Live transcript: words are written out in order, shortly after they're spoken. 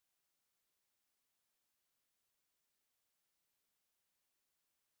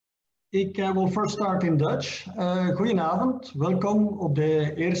Ik wil first start in Dutch. Goedenavond, welkom op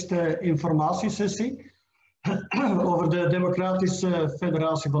de eerste informatiesessie over de Democratische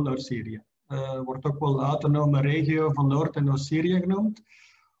Federatie van Noord-Syrië. Wordt ook wel autonome regio van Noord- en Oost-Syrië genoemd.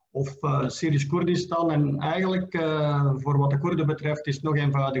 Of Syrisch Koerdistan. En eigenlijk, voor wat de Koerden betreft, is het nog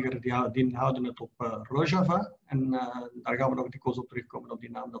eenvoudiger. Die houden het op Rojava. En daar gaan we nog dikwijls op terugkomen, op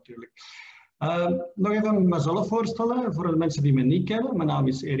die naam natuurlijk. Nog even mezelf voorstellen, voor de mensen die me niet kennen. Mijn naam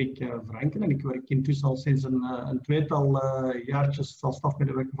is Erik Franken en ik werk intussen al sinds een tweetal jaartjes als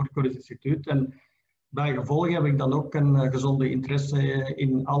stafmedewerker voor het Koerdisch Instituut. En bij gevolg heb ik dan ook een gezonde interesse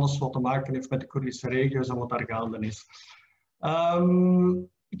in alles wat te maken heeft met de Koerdische regio's en wat daar gaande is.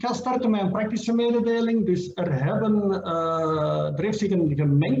 Ik ga starten met een praktische mededeling. Dus er heeft zich een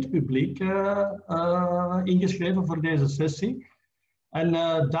gemengd publiek ingeschreven voor deze sessie. En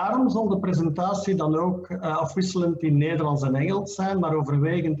daarom zal de presentatie dan ook afwisselend in Nederlands en Engels zijn, maar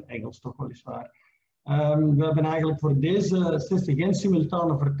overwegend Engels toch weliswaar. We hebben eigenlijk voor deze sessie geen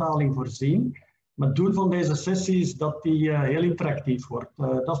simultane vertaling voorzien. Maar het doel van deze sessie is dat die heel interactief wordt.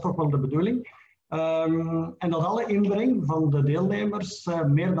 Dat is toch wel de bedoeling. En dat alle inbreng van de deelnemers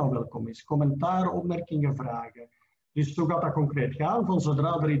meer dan welkom is. Commentaar, opmerkingen, vragen. Dus zo gaat dat concreet gaan. Van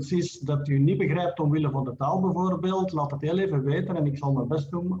zodra er iets is dat u niet begrijpt omwille van de taal bijvoorbeeld, laat het heel even weten en ik zal mijn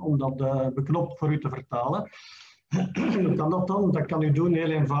best doen om dat beknopt voor u te vertalen. Hoe kan dat dan? Dat kan u doen heel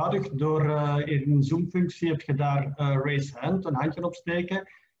eenvoudig door in een Zoom-functie heb je daar raise hand, een handje opsteken.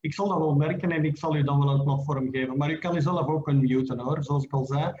 Ik zal dat wel merken en ik zal u dan wel een platform geven. Maar u kan uzelf ook unmuten hoor, zoals ik al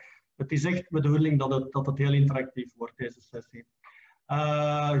zei. Het is echt de bedoeling dat het heel interactief wordt, deze sessie.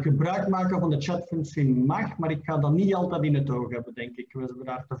 Gebruik maken van de chatfunctie mag, maar ik ga dat niet altijd in het oog hebben, denk ik. We hebben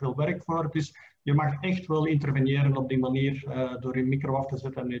daar te veel werk voor, dus je mag echt wel interveneren op die manier door je micro af te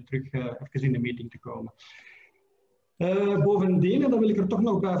zetten en nu terug even in de meeting te komen. Bovendien, en dat wil ik er toch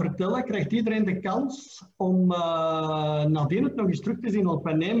nog bij vertellen, krijgt iedereen de kans om nadien het nog eens terug te zien, want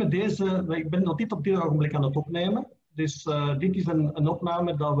wij nemen deze, ik ben nog niet op dit ogenblik aan het opnemen, dus dit is een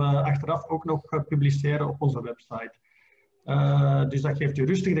opname dat we achteraf ook nog publiceren op onze website. Dus dat geeft u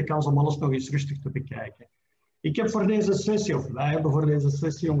rustig de kans om alles nog eens rustig te bekijken. Ik heb voor deze sessie, of wij hebben voor deze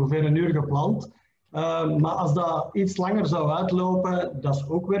sessie ongeveer 1 uur gepland. Maar als dat iets langer zou uitlopen, dat is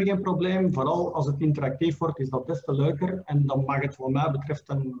ook weer geen probleem. Vooral als het interactief wordt, is dat des te leuker. En dan mag het voor mij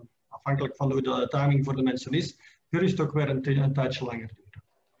betreft, afhankelijk van hoe de timing voor de mensen is, gerust ook weer een tijdje langer duren.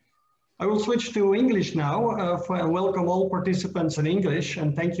 I will switch to English now and welcome all participants in English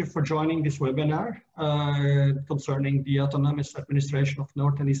and thank you for joining this webinar concerning the autonomous administration of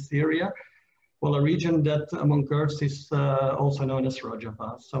North and East Syria, well, a region that among Kurds is also known as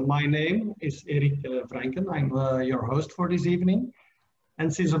Rojava. So my name is Erik Franken. I'm your host for this evening.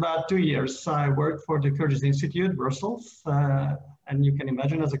 And since about 2 years, I work for the Koerdisch Instituut, Brussels. And you can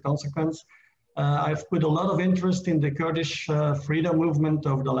imagine as a consequence, I've put a lot of interest in the Kurdish freedom movement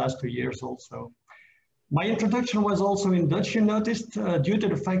over the last 2 years also. My introduction was also in Dutch, you noticed, due to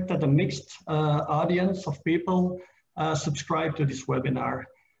the fact that a mixed audience of people subscribe to this webinar.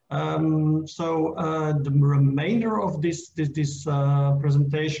 The remainder of this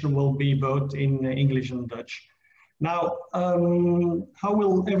presentation will be both in English and Dutch. Now, how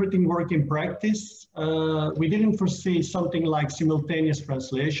will everything work in practice? We didn't foresee something like simultaneous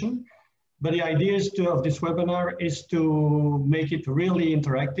translation. But the idea of this webinar is to make it really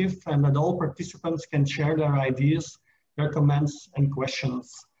interactive and that all participants can share their ideas, their comments and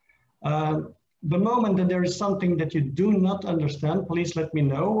questions. The moment that there is something that you do not understand, please let me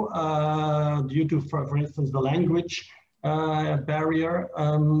know due to, for instance, the language barrier.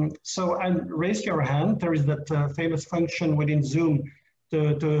 Raise your hand. There is that famous function within Zoom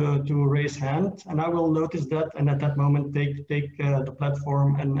to raise hand, and I will notice that, and at that moment take the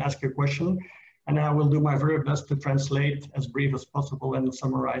platform and ask a question, and I will do my very best to translate as brief as possible and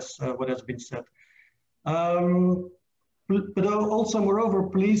summarize what has been said. But also, moreover,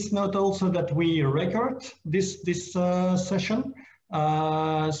 please note also that we record this session,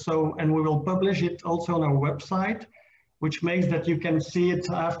 and we will publish it also on our website, which makes that you can see it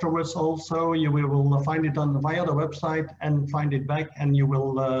afterwards also. You will find it via the website and find it back, and you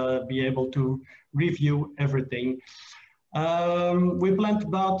will be able to review everything. We planned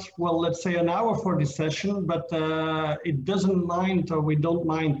about, well, let's say 1 hour for this session, but it doesn't mind, or we don't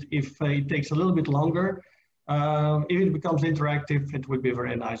mind if it takes a little bit longer. If it becomes interactive, it would be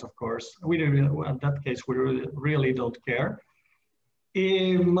very nice, of course. In that case, we really don't care.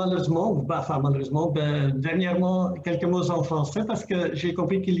 Et malheureusement, dernièrement, quelques mots en français parce que j'ai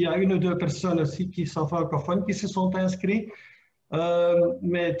compris qu'il y a 1 ou 2 personnes aussi qui sont francophones qui se sont inscrits.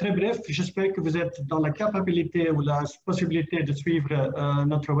 Mais très bref, j'espère que vous êtes dans la capacité ou la possibilité de suivre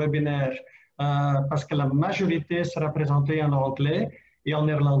notre webinaire parce que la majorité sera présentée en anglais et en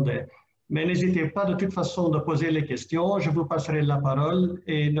néerlandais. Mais n'hésitez pas de toute façon de poser les questions, je vous passerai la parole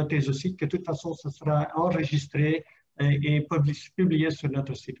et notez aussi que de toute façon ce sera enregistré et publié sur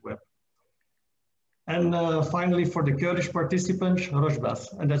notre site web. And finally, for the Koerdisch participants,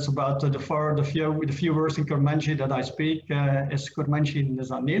 Rojbas, and that's about the few words in Kurmanji that I speak is Kurmanji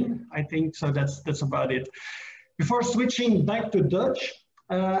Nezanin, I think, so that's about it. Before switching back to Dutch,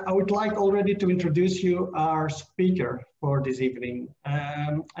 I would like already to introduce you our speaker for this evening.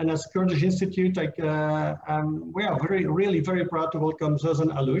 And as Koerdisch Instituut, we are really very proud to welcome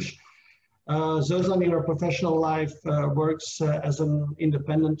Zozan Alloush. Zozan in her professional life works as an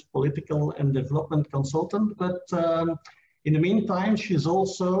independent political and development consultant, but in the meantime, she's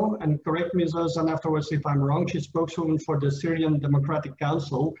also, and correct me Zozan afterwards if I'm wrong, she's spokeswoman for the Syrian Democratic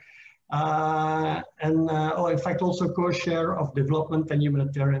Council, in fact also co-chair of development and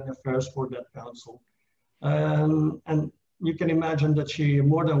humanitarian affairs for that council. And you can imagine that she is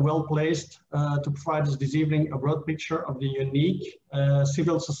more than well placed to provide us this evening a broad picture of the unique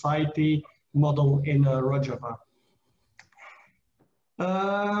civil society model in Rojava.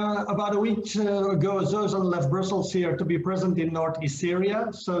 About a week ago, Zozan left Brussels here to be present in Northeast Syria.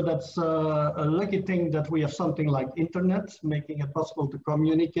 So that's a lucky thing that we have something like internet, making it possible to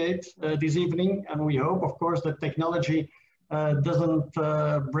communicate this evening. And we hope, of course, that technology doesn't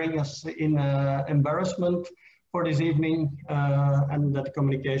bring us in embarrassment for this evening and that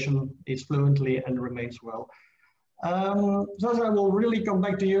communication is fluently and remains well. Zozan, I will really come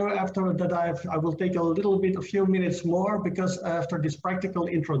back to you after that. I will take a few minutes more because after this practical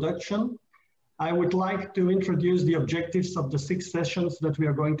introduction, I would like to introduce the objectives of the 6 sessions that we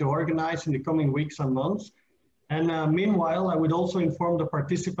are going to organize in the coming weeks and months. And meanwhile, I would also inform the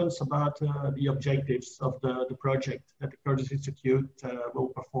participants about the objectives of the project that the Koerdisch Instituut will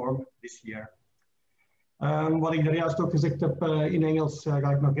perform this year. Wat ik er juist ook gezegd heb in Engels,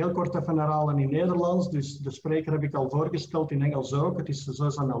 ga ik nog heel kort even herhalen in Nederlands. Dus de spreker heb ik al voorgesteld, in Engels ook. Het is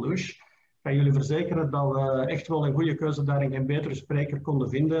Zozan Alloush. Ik kan jullie verzekeren dat we echt wel een goede keuze daarin geen betere spreker konden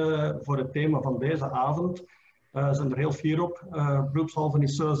vinden voor het thema van deze avond. We zijn er heel fier op. Beroepshalve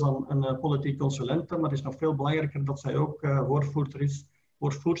is Zozan een politiek consulente, maar het is nog veel belangrijker dat zij ook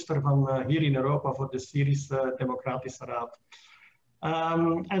woordvoerdster van hier in Europa voor de Syrische Democratische Raad.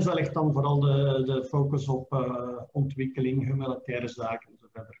 En zij legt dan vooral de focus op ontwikkeling, humanitaire zaken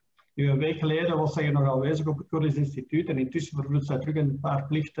enzovoort. Nu, een week geleden was zij nog aanwezig op het Koerdisch Instituut en intussen vervult zij terug een paar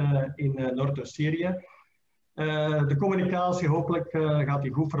plichten in Noordoost-Syrië. De communicatie, hopelijk gaat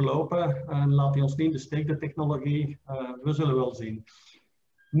die goed verlopen en laat die ons niet in de steek, de technologie. We zullen wel zien.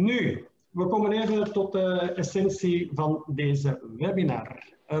 Nu, we komen even tot de essentie van deze webinar.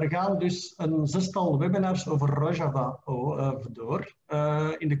 Er gaan dus een 6-tal webinars over Rojava door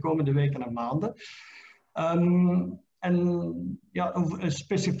in de komende weken en maanden. En ja,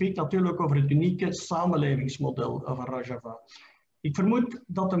 specifiek natuurlijk over het unieke samenlevingsmodel van Rojava. Ik vermoed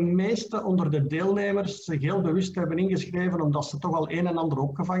dat de meesten onder de deelnemers zich heel bewust hebben ingeschreven omdat ze toch al een en ander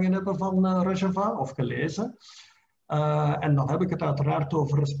opgevangen hebben van Rojava of gelezen. En dan heb ik het uiteraard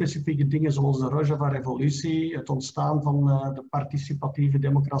over specifieke dingen zoals de Rojava-revolutie, het ontstaan van de participatieve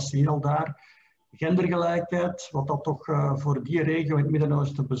democratie al daar, gendergelijkheid, wat dat toch voor die regio in het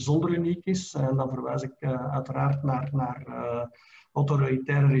Midden-Oosten bijzonder uniek is. En dan verwijs ik uiteraard naar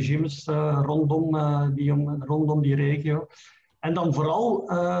autoritaire regimes rondom die regio. En dan vooral,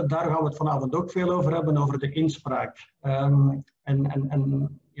 daar gaan we het vanavond ook veel over hebben, over de inspraak.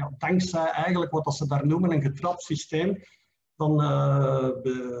 Ja, dankzij eigenlijk wat ze daar noemen een getrapt systeem van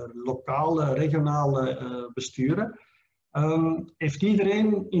lokale, regionale besturen, heeft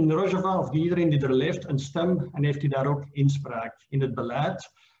iedereen in Rojava of iedereen die er leeft een stem en heeft hij daar ook inspraak in het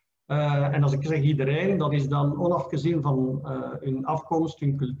beleid. En als ik zeg iedereen, dat is dan onafgezien van hun afkomst,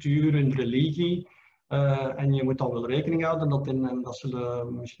 hun cultuur, hun religie. En je moet dan wel rekening houden dat, en dat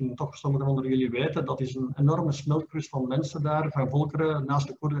zullen misschien toch sommigen onder jullie weten, dat is een enorme smeltkroes van mensen daar, van volkeren, naast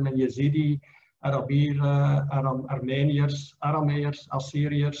de Koerden en Jezidi, Arabieren, Armeniërs, Arameërs,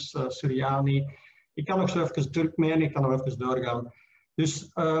 Assyriërs, Syriani. Ik kan nog zo even Turkmenen, ik kan nog even doorgaan.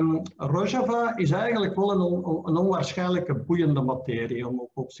 Dus Rojava is eigenlijk wel een onwaarschijnlijke boeiende materie om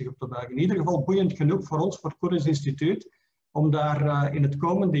op zich op te buigen. In ieder geval boeiend genoeg voor ons, voor het Koerdisch Instituut, om daar in het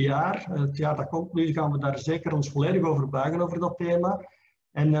komende jaar, het jaar dat komt nu, gaan we daar zeker ons volledig over buigen over dat thema.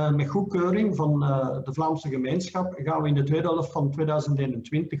 En met goedkeuring van de Vlaamse gemeenschap gaan we in de tweede helft van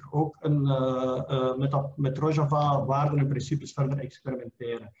 2021 ook met Rojava waarden en principes verder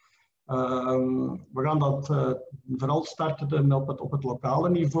experimenteren. We gaan dat vooral starten op het lokale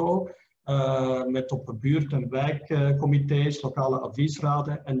niveau, met op buurt- en wijkcomité's, lokale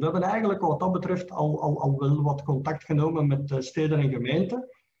adviesraden. En we hebben eigenlijk wat dat betreft al wel wat contact genomen met steden en gemeenten.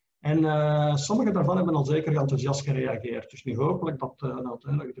 En sommige daarvan hebben al zeker enthousiast gereageerd. Dus nu hopelijk dat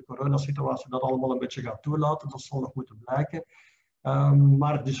de coronasituatie dat allemaal een beetje gaat toelaten. Dat zal nog moeten blijken.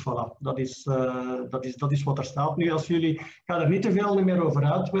 Maar dus voilà, dat is wat er staat. Nu, ik ga er niet te veel meer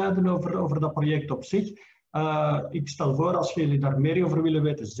over uitweiden over dat project op zich. Ik stel voor, als jullie daar meer over willen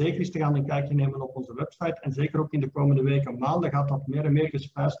weten, zeker eens te gaan een kijkje nemen op onze website. En zeker ook in de komende weken en maanden gaat dat meer en meer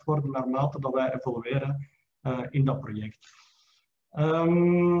gespijsd worden naarmate dat wij evolueren in dat project.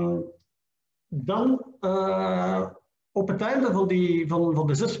 Dan op het einde van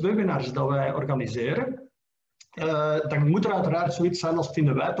de 6 webinars dat wij organiseren, dan moet er uiteraard zoiets zijn als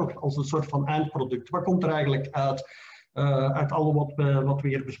vinden wij toch als een soort van eindproduct. Wat komt er eigenlijk uit al wat we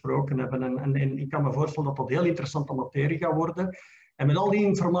hier besproken hebben? En ik kan me voorstellen dat dat heel interessante materie gaat worden. En met al die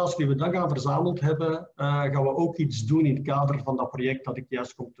informatie die we dan gaan verzameld hebben, gaan we ook iets doen in het kader van dat project dat ik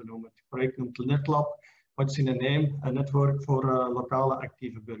juist kom te noemen. Het project noemt NetLab, What's in a Name, een netwerk voor lokale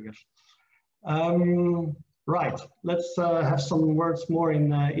actieve burgers. Right, let's have some words more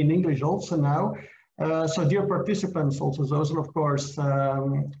in English also now. So dear participants, also Zozan, of course,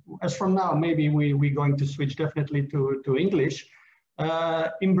 as from now, maybe we're going to switch definitely to English.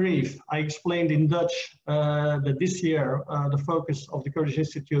 In brief, I explained in Dutch that this year the focus of the Koerdisch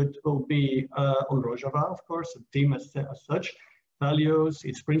Instituut will be on Rojava, of course, the theme as such, values,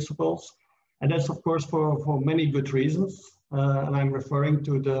 its principles. And that's, of course, for many good reasons. And I'm referring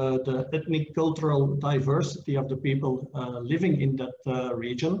to the ethnic, cultural diversity of the people living in that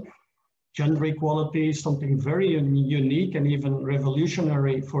region. Gender equality is something very unique and even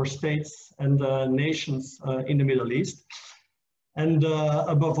revolutionary for states and nations in the Middle East. And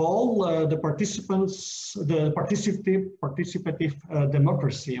above all, the participative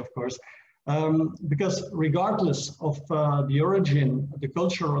democracy, of course, because regardless of the origin, the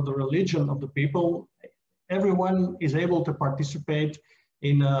culture, or the religion of the people, everyone is able to participate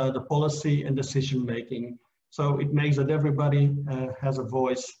in the policy and decision making. So it makes that everybody has a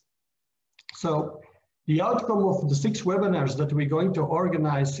voice. So the outcome of the 6 webinars that we're going to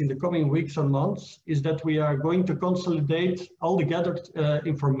organize in the coming weeks and months is that we are going to consolidate all the gathered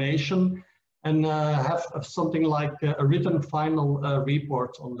information and have something like a written final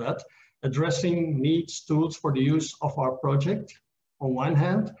report on that, addressing needs, tools for the use of our project on one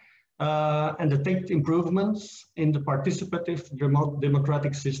hand, and detect improvements in the participative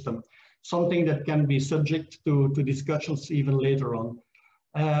democratic system, something that can be subject to discussions even later on.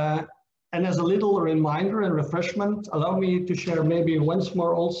 And as a little reminder and refreshment, allow me to share maybe once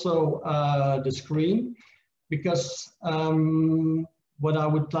more also the screen, because what I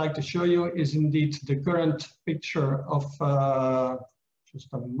would like to show you is indeed the current picture of,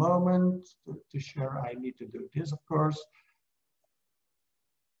 just a moment to share, I need to do this, of course.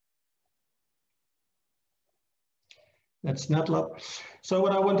 That's NetLab. So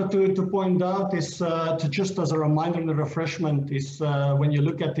what I wanted to point out is, just as a reminder and a refreshment, is when you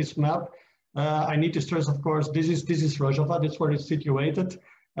look at this map, I need to stress, of course, this is Rojava, that's where it's situated.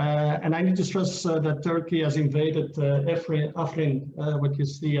 And I need to stress that Turkey has invaded Afrin, what you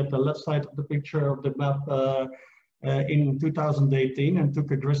see at the left side of the picture of the map, in 2018, and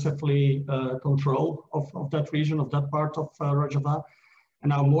took aggressively control of that region, of that part of Rojava. And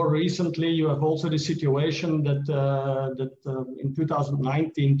now more recently, you have also the situation that in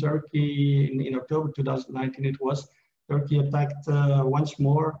 2019, Turkey, in October 2019 it was, Turkey attacked once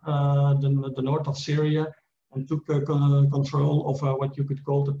more the north of Syria and took control of what you could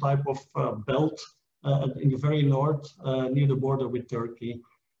call the type of belt in the very north near the border with Turkey.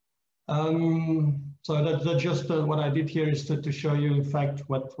 So that's just what I did here is to show you, in fact,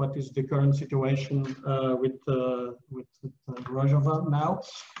 what is the current situation with Rojava now.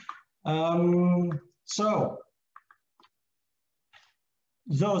 So,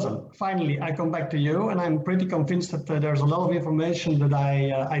 Zozan, finally, I come back to you, and I'm pretty convinced that there's a lot of information that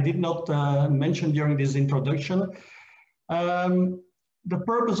I did not mention during this introduction. The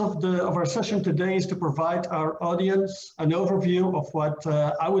purpose of our session today is to provide our audience an overview of what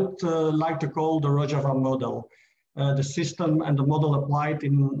I would like to call the Rojava model, the system and the model applied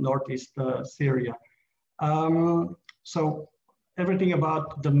in Northeast Syria. So everything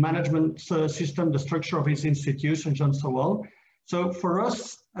about the management system, the structure of its institutions, and so on. So for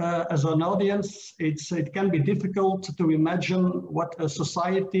us as an audience, it can be difficult to imagine what a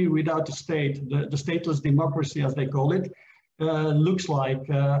society without a state, the stateless democracy as they call it, looks like,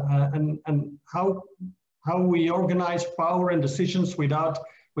 and how we organize power and decisions without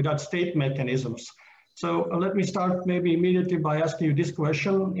without state mechanisms. So let me start maybe immediately by asking you this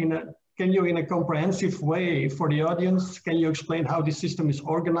question. Can you, in a comprehensive way for the audience, can you explain how this system is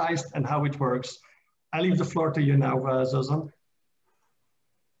organized and how it works? I leave the floor to you now, Zozan.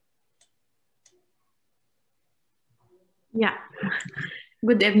 Yeah.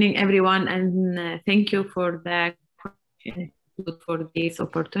 Good evening, everyone, and thank you for this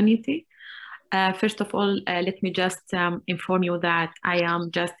opportunity. First of all, let me just inform you that I am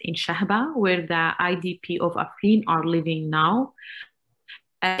just in Shahba, where the IDP of Afrin are living now.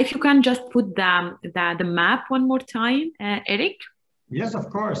 If you can just put the map one more time, Eric. Yes, of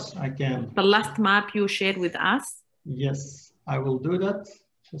course, I can. The last map you shared with us. Yes, I will do that.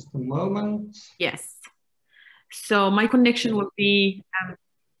 Just a moment. Yes. So my connection will be,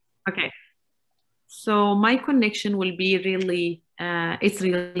 okay. So my connection will be really, it's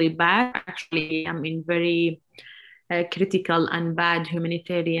really bad. Actually, I'm in very critical and bad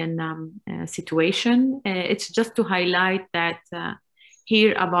humanitarian situation. It's just to highlight that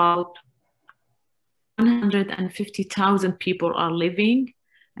here about 150,000 people are living.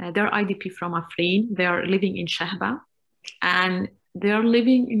 They're IDP from Afrin. They are living in Shahba, and they are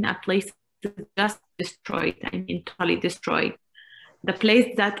living in a place just destroyed, I mean, totally destroyed. The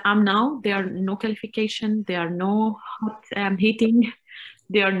place that I'm now, there are no qualification, there are no hot heating,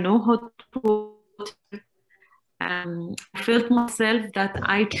 there are no hot water. I felt myself that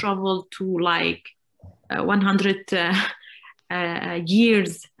I traveled to like 100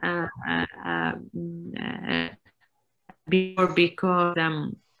 years before, because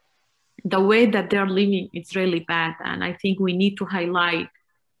the way that they're living is really bad. And I think we need to highlight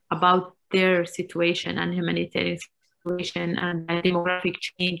about their situation and humanitarian situation and the demographic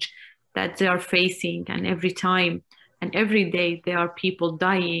change that they are facing. And every time and every day there are people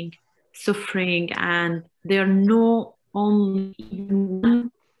dying, suffering, and there are no only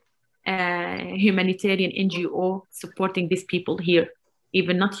one humanitarian NGO supporting these people here,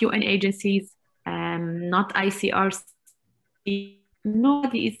 even not UN agencies, not ICRC.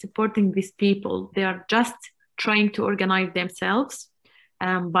 Nobody is supporting these people. They are just trying to organize themselves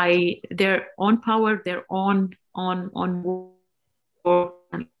by their own power, their own work.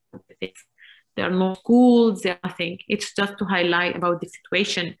 There are no schools, there are nothing. It's just to highlight about the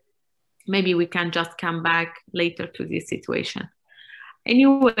situation. Maybe we can just come back later to this situation.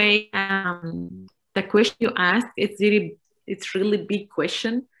 Anyway, the question you asked, it's really big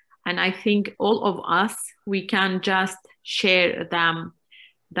question. And I think all of us, we can just share them,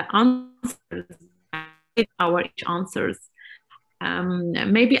 the answers, our answers.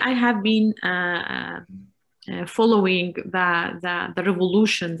 Maybe I have been following the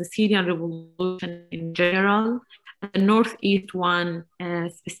revolution, the Syrian revolution in general, the Northeast one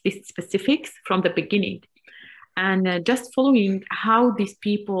specifics from the beginning. And just following how these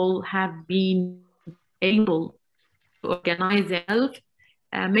people have been able to organize themselves,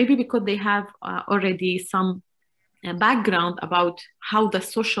 maybe because they have already some background about how the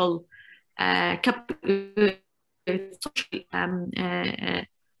social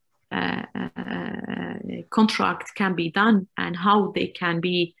contract can be done, and how they can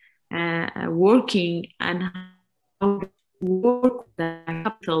be working, and how to work the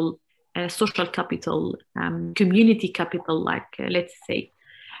capital, social capital, community capital, like let's say.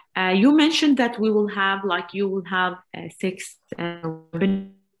 You mentioned that we will have, like you will have 6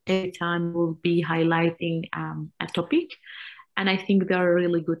 every time we'll be highlighting a topic. And I think there are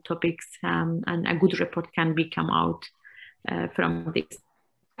really good topics, and a good report can come out from these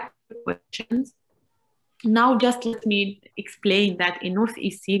questions. Now, just let me explain that in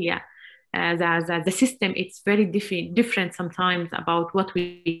Northeast Syria, the system, it's very different sometimes about what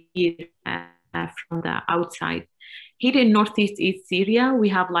we hear from the outside. Here in Northeast Syria, we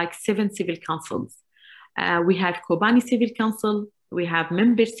have like 7 civil councils. We have Kobani Civil Council, we have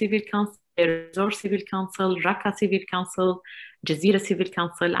Member Civil Council, Resort Civil Council, Raqqa Civil Council, Jazeera Civil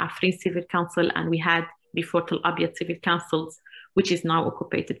Council, Afrin Civil Council, and we had before Tel Abyad Civil Councils, which is now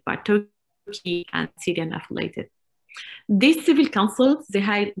occupied by Turkey and Syrian affiliated. These civil councils, they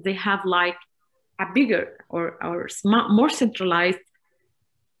have like a bigger or more centralized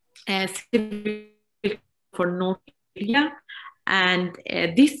civil for North Syria, and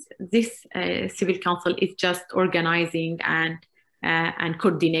this civil council is just organizing and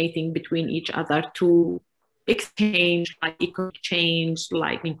coordinating between each other to exchange, like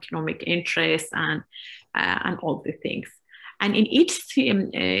economic interests and all the things. And in each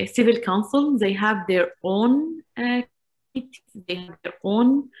civil council, they have their own committees. They have their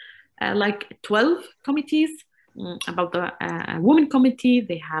own like 12 committees about the women committee.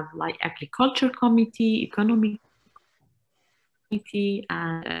 They have like agriculture committee, economic committee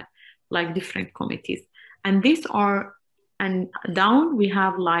and like different committees. And these are, and down we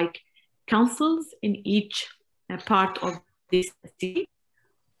have like councils in each part of this city.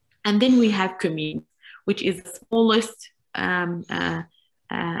 And then we have communes, which is the smallest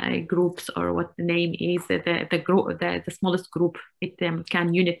groups, or what the name is, the smallest group. It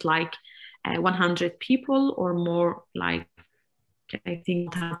can unit like 100 people or more, like I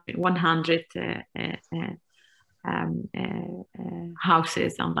think 100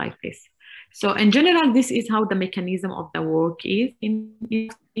 houses and like this. So in general, this is how the mechanism of the work is in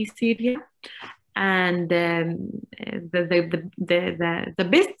Syria. And the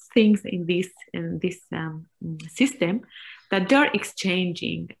best things in this system, that they're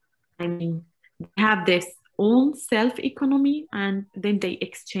exchanging. I mean, they have this own self-economy, and then they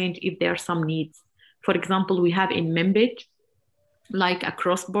exchange if there are some needs. For example, we have in Manbij, like a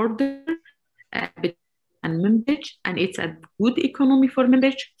cross-border and Manbij, and it's a good economy for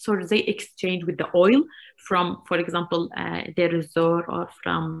Manbij. So they exchange with the oil from, for example, Deir ez-Zor or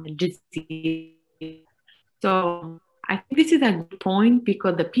from Jizzi. So I think this is a good point,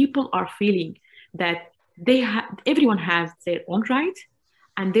 because the people are feeling that everyone has their own rights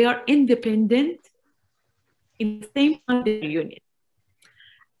and they are independent in the same time their unit.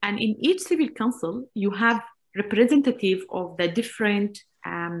 And in each civil council, you have representative of the different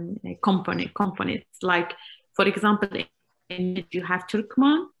components. Like, for example, you have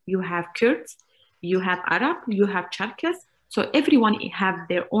Turkmen, you have Kurds, you have Arab, you have Cherkess. So everyone have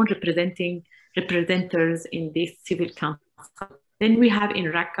their own representatives in this civil council. Then we have in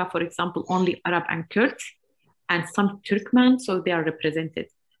Raqqa, for example, only Arab and Kurds, and some Turkmen, so they are represented.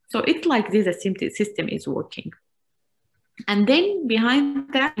 So it's like this, a system is working. And then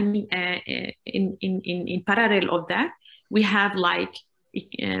behind that, in parallel of that, we have like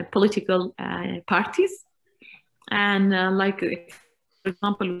political parties. And like, for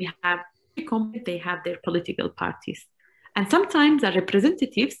example, we have, they have their political parties. And sometimes the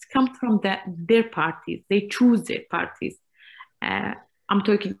representatives come from their parties. They choose their parties. I'm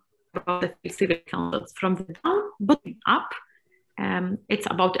talking about the civil councils. From the down, bottom up, it's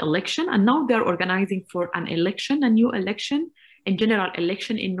about election. And now they're organizing for an election, a new election, a general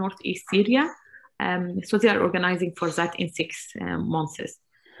election in Northeast Syria. So they are organizing for that in 6 months.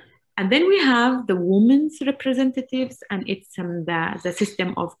 And then we have the women's representatives, and it's the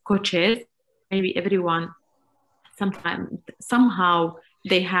system of co-chairs. Maybe everyone somehow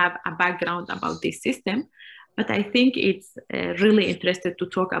they have a background about this system, but I think it's really interesting to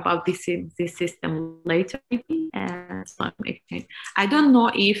talk about this system later. I don't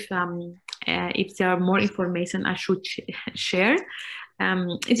know if there are more information I should share.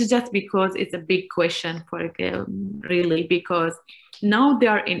 It's just because it's a big question for really, because now they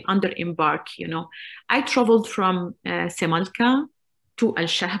are under embark. You know, I traveled from Semalka to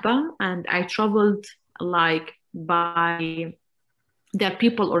Al-Shahba, and I traveled like by there are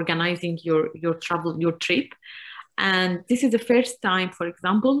people organizing your trip. And this is the first time, for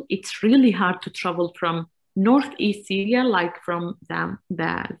example, it's really hard to travel from Northeast Syria, like from the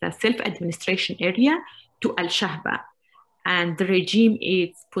self-administration area to Al-Shahba. And the regime is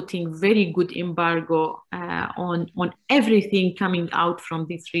putting very good embargo on everything coming out from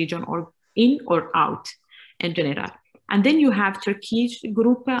this region, or in or out in general. And then you have Turkish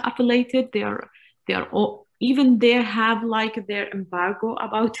group affiliated. They are all, even they have like their embargo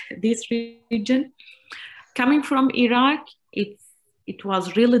about this region. Coming from Iraq, it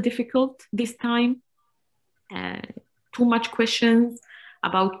was really difficult this time. Too much questions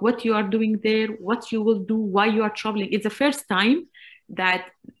about what you are doing there, what you will do, why you are traveling. It's the first time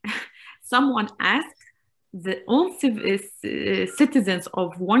that someone asked the own citizens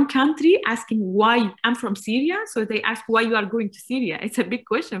of one country asking why I'm from Syria. So they ask why you are going to Syria. It's a big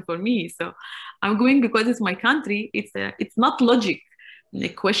question for me. So I'm going because it's my country. It's not logic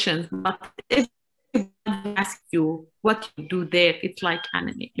questions, but if they ask you what you do there, it's like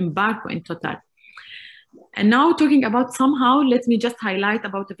an embargo in total. And now talking about somehow, let me just highlight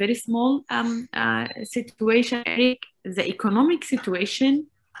about a very small situation, Eric. The economic situation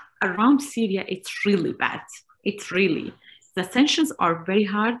around Syria, it's really bad. It's really, the sanctions are very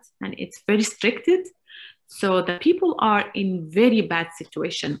hard and it's very restricted. So the people are in very bad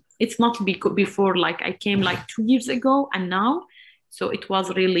situation. It's not before, like I came like 2 years ago and now, so it was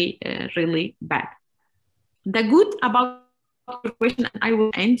really, really bad. The good about your question, and I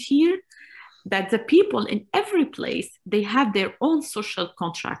will end here, that the people in every place, they have their own social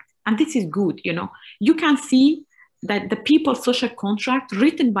contract. And this is good, you know. You can see that the people's social contract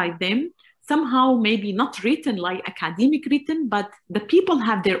written by them, somehow maybe not written like academic written, but the people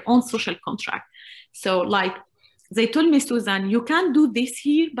have their own social contract. So like they told me, Zozan, you can do this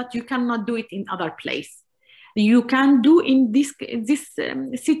here, but you cannot do it in other place. You can do in this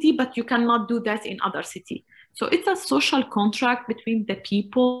city, but you cannot do that in other city. So it's a social contract between the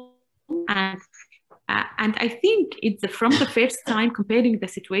people, and I think it's from the first time comparing the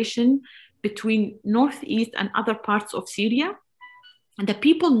situation between Northeast and other parts of Syria, and the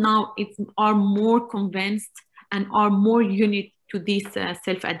people now are more convinced and are more unit to this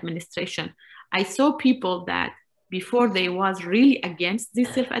self-administration. I saw people that before they was really against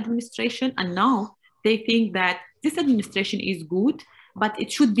this self-administration, and now they think that this administration is good, but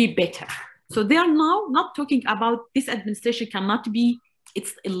it should be better. So they are now not talking about this administration cannot be,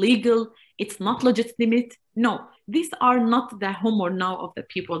 it's illegal, it's not legitimate. No, these are not the humor now of the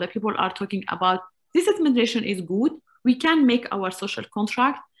people. The people are talking about this administration is good, we can make our social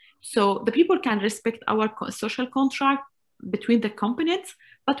contract, so the people can respect our social contract between the components,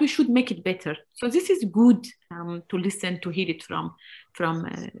 but we should make it better. So this is good to listen, to hear it from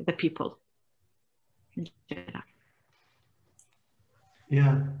the people.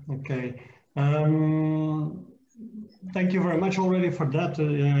 Yeah, okay. Thank you very much already for that.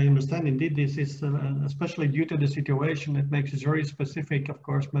 I understand indeed this is, especially due to the situation, it makes it very specific, of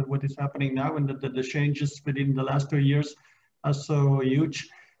course, but what is happening now and the changes within the last 2 years are so huge.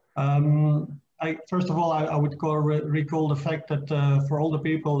 First of all, I would recall the fact that for all the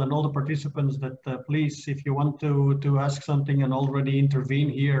people and all the participants that please, if you want to ask something and already intervene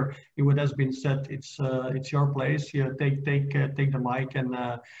here, it has been said, it's your place. You take the mic and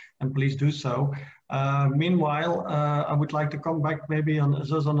please do so. Meanwhile, I would like to come back maybe on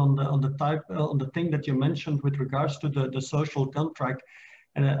Zozan on the thing that you mentioned with regards to the social contract.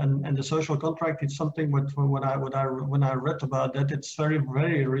 And the social contract is something when I read about that, it's very,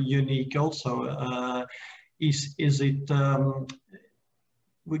 very unique also. Is it,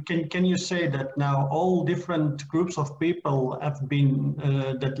 can you say that now all different groups of people have been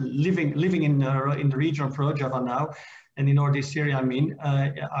that living in the region of Rojava now, and in Noordoost Syria, I mean,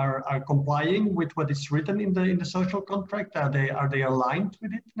 are complying with what is written in the social contract? Are they aligned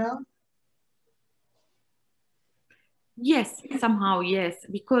with it now? Yes, somehow, yes.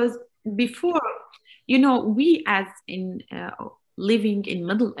 Because before, you know, we as in living in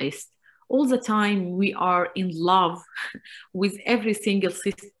Middle East, all the time we are in love with every single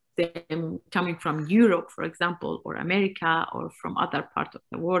system coming from Europe, for example, or America, or from other parts of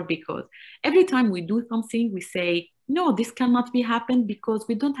the world, because every time we do something, we say, no, this cannot be happened because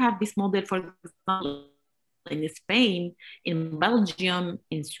we don't have this model, for example, in Spain, in Belgium,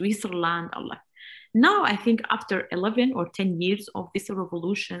 in Switzerland, or like. Now, I think after 11 or 10 years of these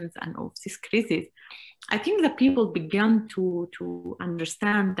revolutions and of this crisis, I think the people began to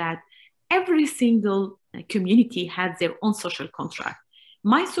understand that every single community has their own social contract.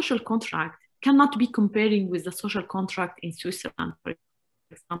 My social contract cannot be comparing with the social contract in Switzerland, for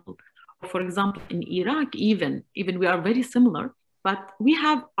example. For example, in Iraq, even we are very similar, but we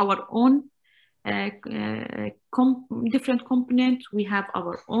have our own different components. We have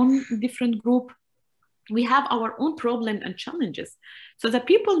our own different group. We have our own problems and challenges. So the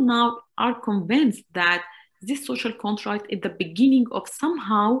people now are convinced that this social contract is the beginning of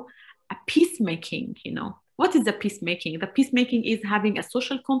somehow a peacemaking, you know. What is the peacemaking? The peacemaking is having a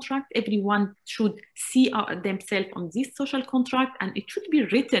social contract. Everyone should see themselves on this social contract, and it should be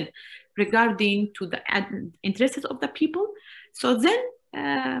written regarding to the interests of the people. So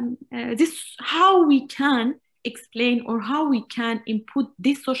then this how we can explain or how we can input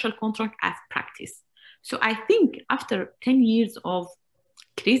this social contract as practice. So I think after 10 years of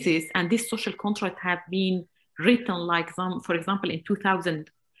crisis, and this social contract have been written like some, for example, in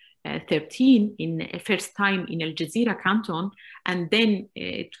 2013, in first time in Al Jazeera canton, and then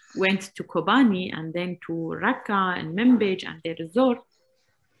it went to Kobani, and then to Raqqa and Manbij and Deir ez-Zor,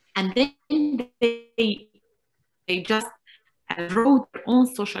 and then they just wrote their own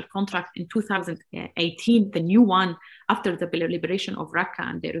social contract in 2018, the new one after the liberation of Raqqa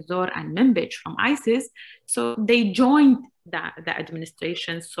and Deir ez-Zor and Manbij from ISIS. So they joined the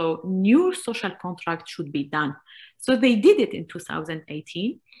administration. So new social contract should be done. So they did it in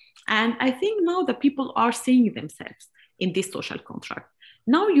 2018. And I think now the people are seeing themselves in this social contract.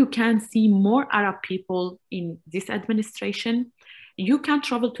 Now you can see more Arab people in this administration. You can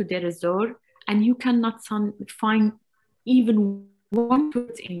travel to Deir ez-Zor and you cannot find even one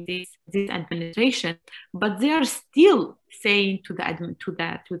person in this administration, but they are still saying to the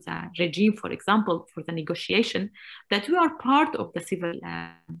regime, for example, for the negotiation, that we are part of the civil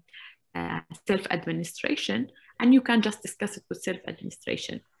self-administration, and you can just discuss it with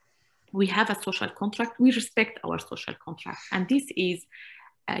self-administration. We have a social contract. We respect our social contract, and this is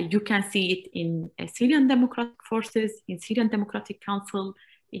You can see it in Syrian Democratic Forces, in Syrian Democratic Council.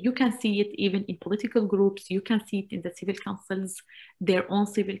 You can see it even in political groups. You can see it in the civil councils, their own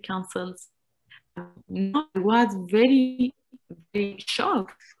civil councils. I was very, very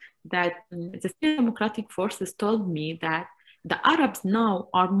shocked that the Syrian Democratic Forces told me that the Arabs now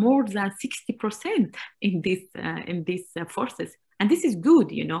are more than 60% in these forces. And this is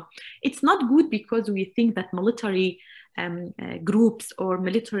good, you know. It's not good because we think that military groups or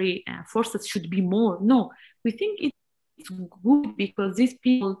military forces should be more. No, we think it's good because these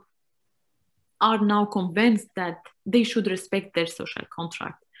people are now convinced that they should respect their social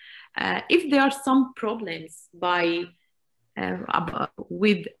contract. If there are some problems with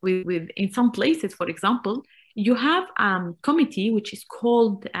in some places, for example, you have a committee which is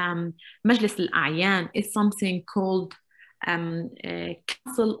called Majlis al-A'yan. It's something called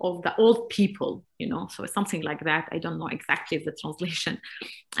Council of the Old People, you know, so it's something like that. I don't know exactly the translation.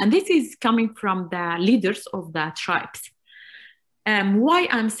 And this is coming from the leaders of the tribes. Why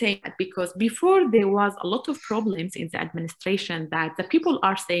I'm saying that? Because before there was a lot of problems in the administration that the people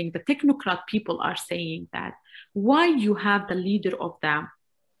are saying, the technocrat people are saying that why you have the leader of the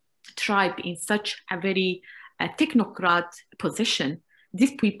tribe in such a very technocrat position.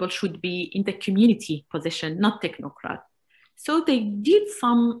 These people should be in the community position, not technocrat. So they did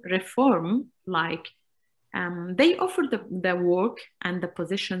some reform, like they offered the work and the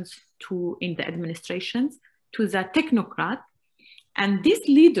positions in the administrations to the technocrat. And these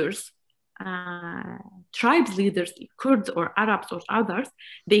leaders, tribes leaders, Kurds or Arabs or others,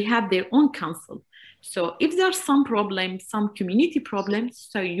 they have their own council. So if there are some problems, some community problems,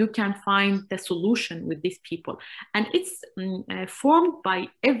 so you can find the solution with these people. And it's formed by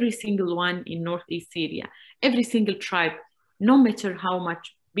every single one in Northeast Syria, every single tribe, no matter how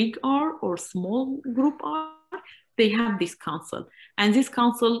much big or small group are, they have this council. And this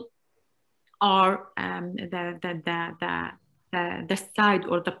council are the side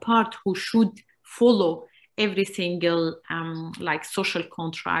or the part who should follow every single like social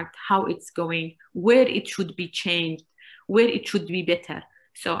contract, how it's going, where it should be changed, where it should be better.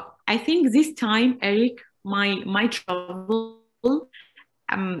 So I think this time, Eric, my travel,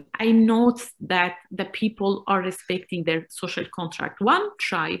 I noticed that the people are respecting their social contract. One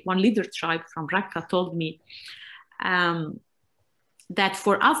leader tribe from Raqqa told me that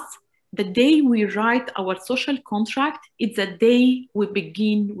for us, the day we write our social contract, it's the day we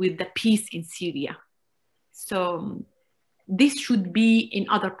begin with the peace in Syria. So this should be in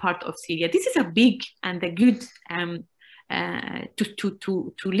other part of Syria. This is a big and a good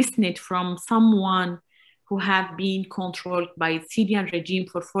to listen it from someone who have been controlled by Syrian regime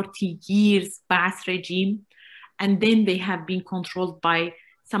for 40 years, Ba'ath regime, and then they have been controlled by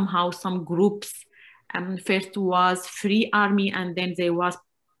somehow some groups. First was Free Army, and then there was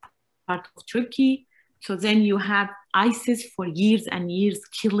part of Turkey. So then you have ISIS for years and years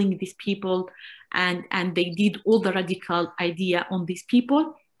killing these people, and they did all the radical idea on these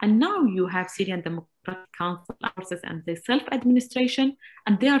people. And now you have Syrian Democratic Council and the self-administration,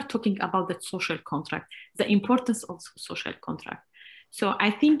 and they are talking about the social contract, the importance of social contract. So I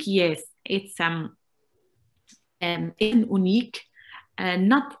think, yes, it's unique.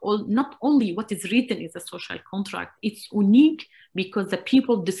 Not only what is written is a social contract, it's unique because the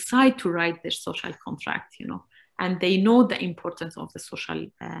people decide to write their social contract, you know, and they know the importance of the social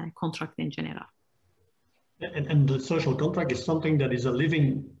contract in general. And the social contract is something that is a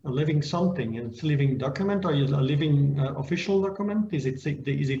living something, and it's a living document, or is a living official document? Is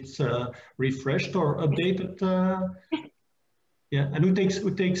it refreshed or updated? Yeah, and who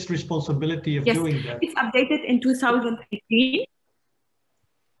takes responsibility of doing that? It's updated in 2018.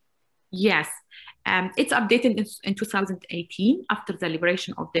 Yes, it's updated in 2018 after the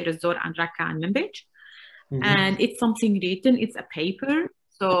liberation of Deir ez-Zor and Raqqa and Manbij. And it's something written, it's a paper.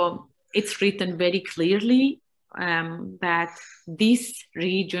 So it's written very clearly that these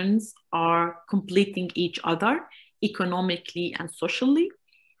regions are completing each other economically and socially.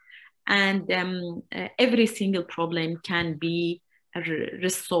 And every single problem can be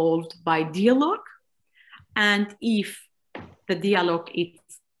resolved by dialogue. And if the dialogue is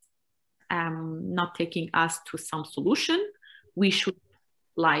not taking us to some solution, we should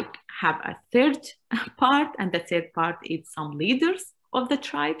like have a third part, and the third part is some leaders of the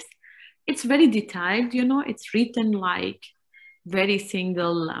tribes. It's very detailed, you know, it's written like very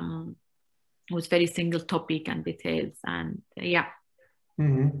single, with very single topic and details, and yeah.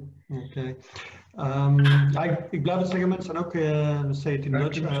 Oké. Ik blijf het zeggen, mensen, ook, zei het in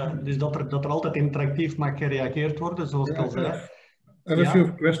Duits, dus dat er altijd interactief mag gereageerd worden, zoals ik al zei. I have a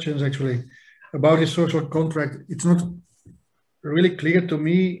few questions actually about this social contract. It's not really clear to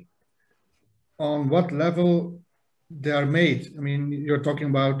me on what level they are made. I mean, you're talking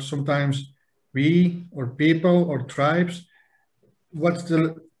about sometimes we or people or tribes. Is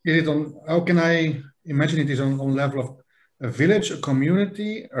it on, how can I imagine it is on level of a village, a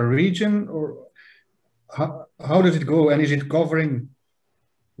community, a region, or how does it go? And is it covering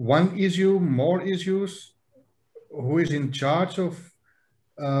one issue, more issues? Who is in charge of,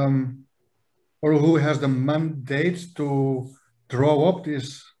 or who has the mandate to draw up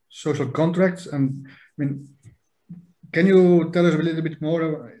these social contracts? And I mean, can you tell us a little bit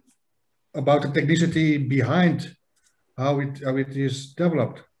more about the technicity behind how it is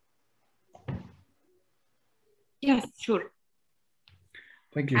developed? Yes, sure.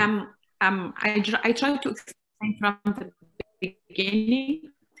 Thank you. I try to explain from the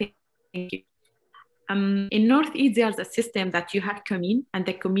beginning. Thank you. In Northeast, there's a system that you have commune, and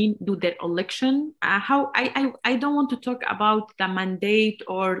the commune do their election. I don't want to talk about the mandate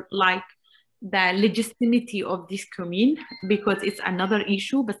or like the legitimacy of this commune because it's another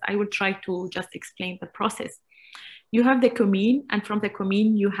issue, but I will try to just explain the process. You have the commune, and from the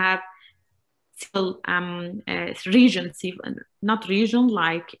commune you have civil region, not region,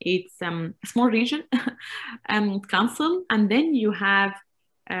 like it's a small region council, and then you have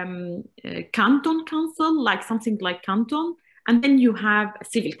canton council, like something like canton, and then you have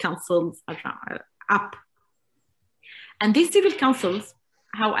civil councils up. And these civil councils,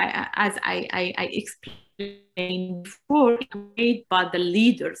 as I explained before, made by the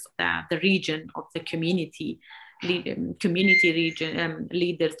leaders of the region, of the community region,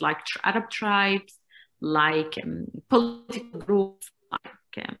 leaders like Arab tribes, like political groups,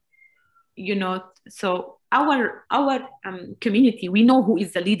 like you know. So our community, we know who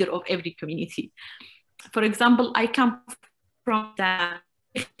is the leader of every community. For example, I come from the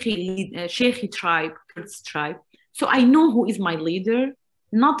Sheikhi tribe, Kurdish tribe, so I know who is my leader.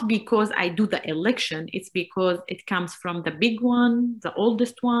 Not because I do the election, it's because it comes from the big one, the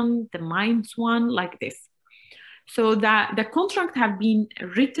oldest one, the mind's one, like this. So the contract have been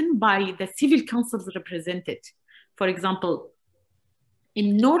written by the civil councils represented. For example,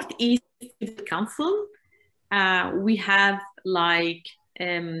 in Northeast Civil Council, we have like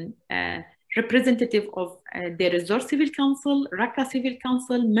representative of Deir ez-Zor Civil Council, Raqqa Civil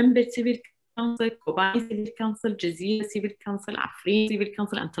Council, Manbij Civil Council, Kobani Civil Council, Jazeera Civil Council, Afrin Civil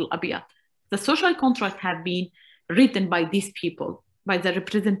Council, and Tel Abyad. The social contract have been written by these people, by the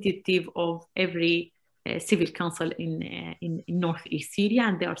representative of every civil council in Northeast Syria,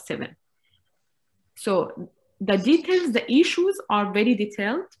 and there are 7. So the details, the issues are very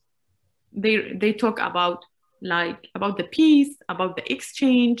detailed. They talk about the peace, about the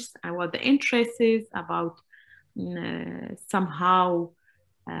exchange, about the interests, about somehow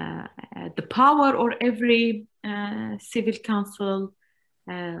the power of every civil council,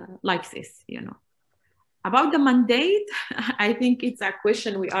 like this, you know. About the mandate, I think it's a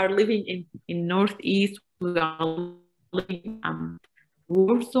question. We are living in Northeast, we are living in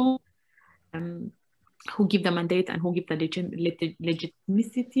war zone. Who give the mandate and who give the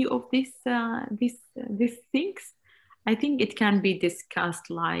legitimacy of these things? I think it can be discussed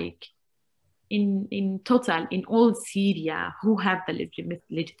like in total in all Syria, who have the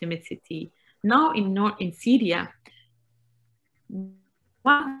legitimacy. Now in Syria,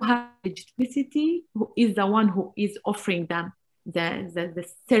 one who has legitimacy, who is the one who is offering them the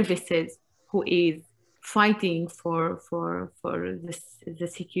services, who is fighting for the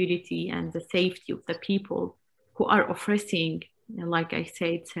security and the safety of the people, who are offering, like I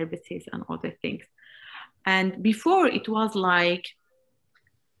said, services and other things. And before it was like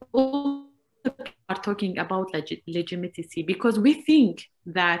all are talking about legitimacy because we think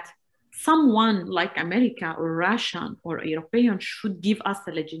that someone like America or Russian or European should give us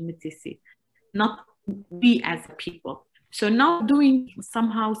the legitimacy, not we as a people. So now doing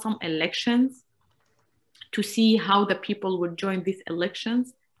somehow some elections to see how the people would join these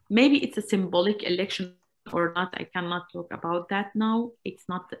elections. Maybe it's a symbolic election or not. I cannot talk about that now. It's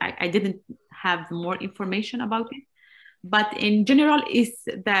not, I didn't have more information about it. But in general,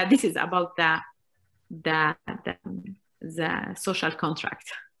 this is about the social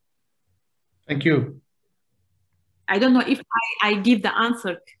contract. Thank you. I don't know if I give the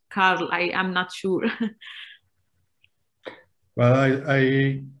answer, Carl. I am not sure. Well,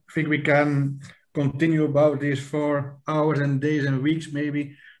 I think we can continue about this for hours and days and weeks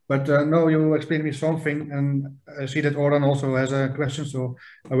maybe, but no, you explained me something, and I see that Oran also has a question, so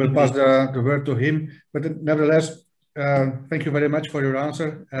I will pass the word to him. But nevertheless, thank you very much for your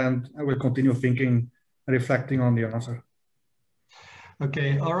answer, and I will continue thinking and reflecting on the answer.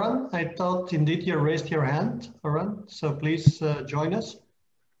 Okay, Oran, I thought indeed you raised your hand, Oran, so please join us.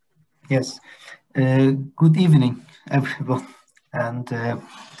 Yes, good evening, everyone. And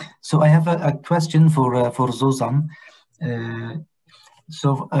so I have a question for Zozan.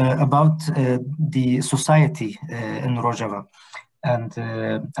 About the society in Rojava and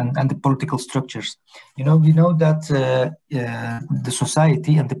the political structures. We know that the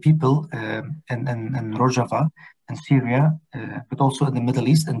society and the people in Rojava and Syria, but also in the Middle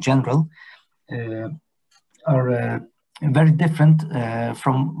East in general, are very different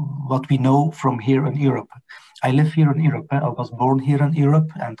from what we know from here in Europe. I live here in Europe. I was born here in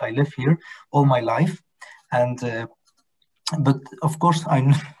Europe, and I live here all my life. And but of course,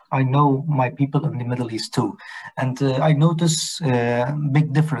 I know my people in the Middle East too, and I notice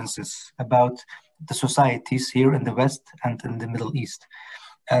big differences about the societies here in the West and in the Middle East.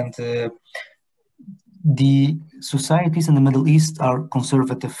 And the societies in the Middle East are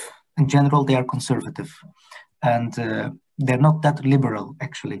conservative. In general, they are conservative, and they're not that liberal,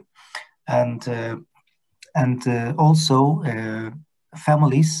 actually. And also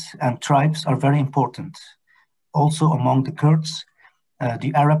families and tribes are very important, also among the Kurds,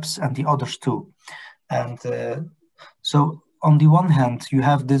 the Arabs, and the others too. And so on the one hand, you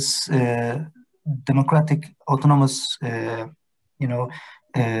have this democratic, autonomous,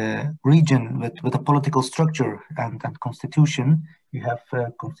 region with a political structure and constitution. You have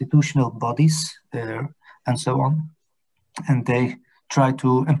constitutional bodies and so on, and they try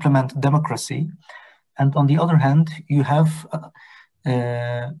to implement democracy. And on the other hand, you have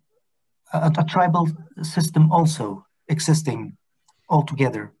a tribal system also existing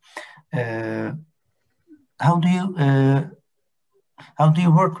altogether. How do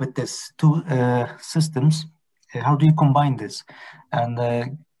you work with this two systems? How do you combine this? And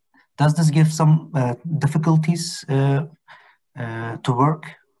does this give some difficulties to work,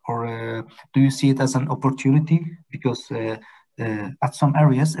 or do you see it as an opportunity? Because at some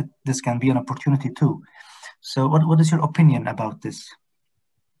areas, this can be an opportunity too. So what is your opinion about this?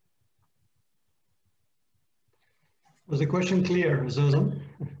 Was the question clear, Zozan?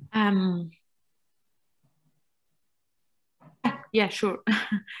 Yeah, sure.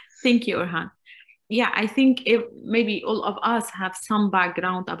 Thank you, Orhan. Yeah, I think maybe all of us have some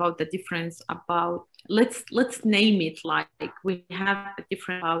background about the difference about, let's name it like we have a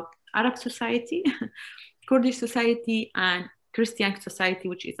different about Arab society, Kurdish society, and Christian society,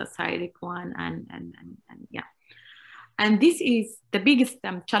 which is a Syriac one, and yeah. And this is the biggest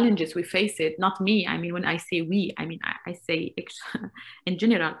challenges we face it, not me. I mean, when I say we, I mean, I say in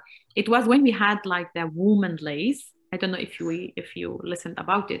general. It was when we had like the woman lays. I don't know if you listened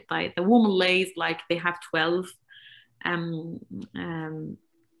about it. Like the woman lays, like they have 12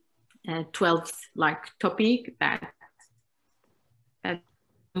 like topic that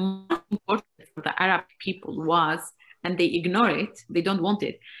most important for the Arab people was, and they ignore it. They don't want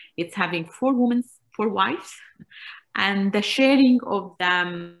it. It's having 4 women, 4 wives, and the sharing of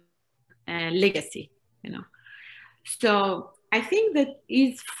the legacy, So I think that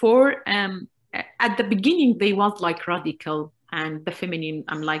is for, at the beginning, they was like radical, and the feminine,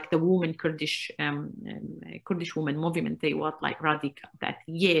 like the woman Kurdish woman movement, they was like radical, that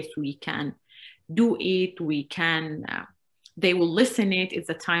yes, we can do it, we can, they will listen it, it's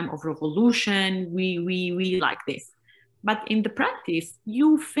a time of revolution, we like this. But in the practice,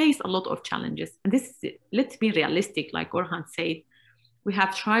 you face a lot of challenges. And this is it. Let's be realistic, like Orhan said. We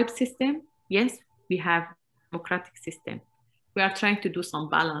have tribe system. Yes, we have democratic system. We are trying to do some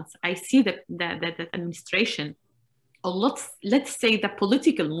balance. I see that the administration, or let's say the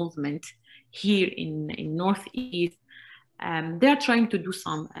political movement here in Northeast, they are trying to do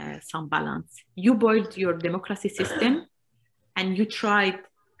some balance. You build your democracy system, and you tried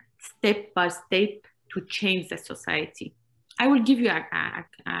step by step to change the society. I will give you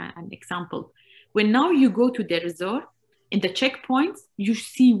an example. When now you go to the resort, in the checkpoints, you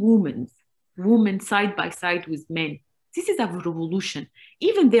see women side by side with men. This is a revolution.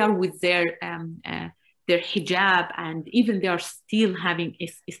 Even they are with their hijab, and even they are still having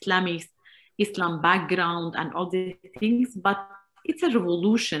Islam background and all these things, but it's a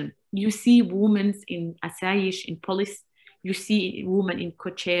revolution. You see women in Asayish, in police, you see women in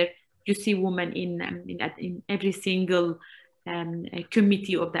co-chair, you see women in every single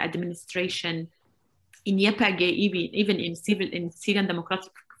committee of the administration. In YPG, even in Syrian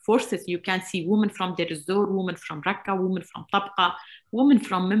Democratic Forces, you can see women from Deir ez-Zor, women from Raqqa, women from Tabqa, women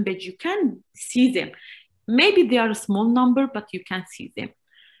from Manbij. You can see them. Maybe they are a small number, but you can see them.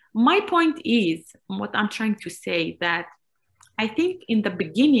 My point is, what I'm trying to say, that I think in the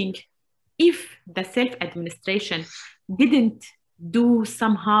beginning, if the self-administration didn't do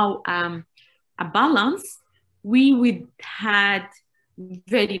somehow a balance, we would had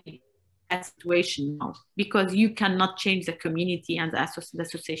very bad situation now, because you cannot change the community and the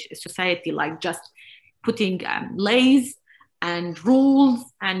society like just putting laws and rules,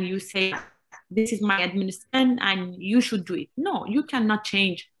 and you say this is my administration and you should do it. No, you cannot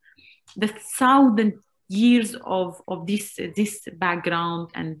change the 1,000 years of this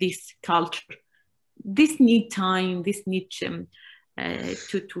background and this culture. This need time, this need to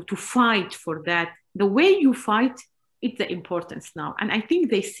fight for that. The way you fight, it's the importance now. And I think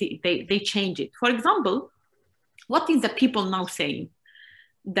they change it. For example, what is the people now saying?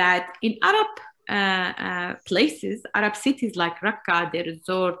 That in Arab places, Arab cities like Raqqa, Deir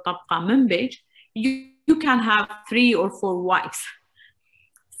ez-Zor, Tabqa, Manbij, you can have 3 or 4 wives.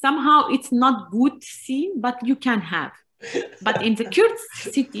 Somehow it's not good seen, but you can have. But in the Kurd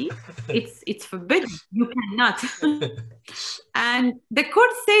city, it's forbidden. You cannot. And the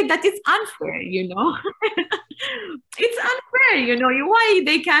Kurds say that it's unfair, you know. It's unfair, you know. Why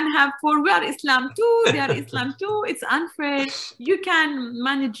they can have 4? We are Islam too, they are Islam too. It's unfair. You can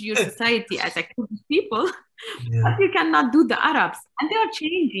manage your society as a Kurdish people, but you cannot do the Arabs. And they are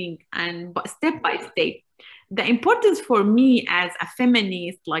changing, and step by step. The importance for me as a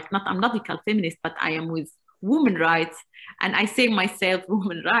feminist, like I'm not a feminist, but I am with women's rights, and I say myself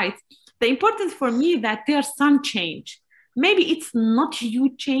women's rights. The importance for me that there's some change. Maybe it's not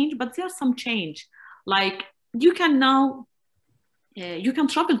huge change, but there's some change. Like you can now, you can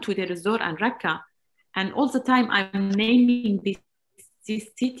travel to Deir ez-Zor and Raqqa, and all the time I'm naming these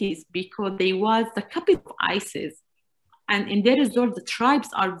cities because they was the capital of ISIS. And in Deir ez-Zor, the tribes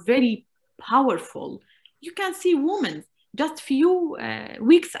are very powerful. You can see women. Just few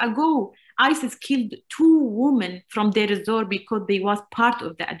weeks ago, ISIS killed 2 women from Deir ez-Zor because they was part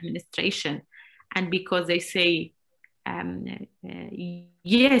of the administration, and because they say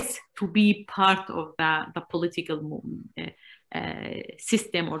yes to be part of the political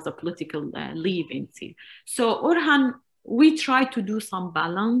system or the political life in Syria. So Orhan, we try to do some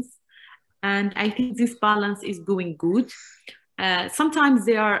balance, and I think this balance is going good. Sometimes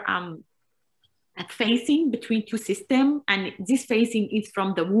they are facing between 2 systems, and this facing is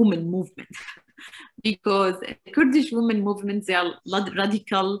from the women movement because Kurdish women movements, they are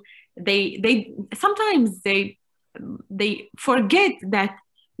radical. They sometimes they forget that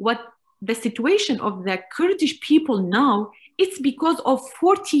what the situation of the Kurdish people now, it's because of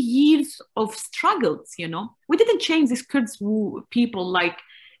 40 years of struggles, you know. We didn't change these Kurdish people like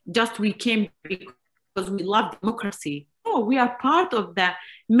just we came because we love democracy. No, we are part of the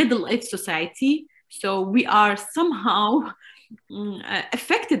middle-aged society, so we are somehow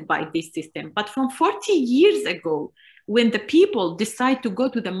affected by this system. But from 40 years ago, when the people decide to go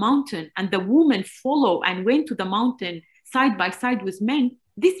to the mountain and the women follow and went to the mountain side by side with men,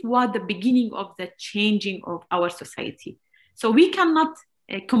 this was the beginning of the changing of our society. So we cannot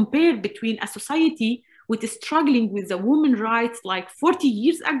compare between a society which is struggling with the women's rights like 40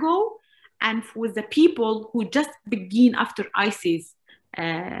 years ago and with the people who just begin after ISIS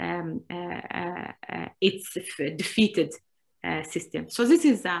its defeated system. So this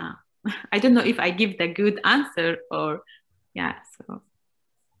is, I don't know if I give the good answer or, yeah. So.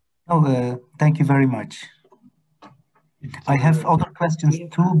 Oh, thank you very much. I have other questions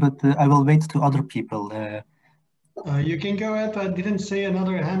too, but I will wait to other people. You can go ahead. I didn't see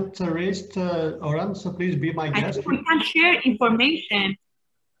another hand raised, Orhan, so please be my guest. I think we can share information.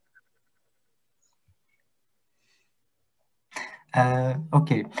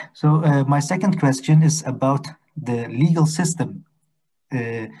 Okay, so my second question is about the legal system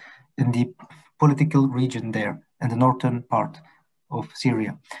in the political region there, in the northern part of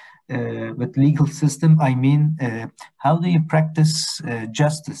Syria. With legal system, I mean, how do you practice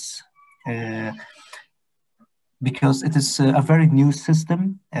justice? Because it is a very new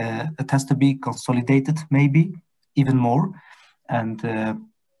system, it has to be consolidated, maybe even more, and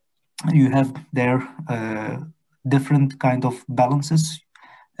you have there different kind of balances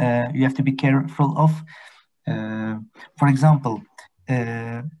you have to be careful of. For example,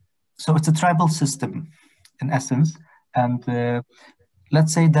 so it's a tribal system in essence, and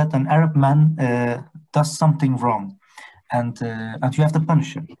let's say that an Arab man does something wrong, and you have to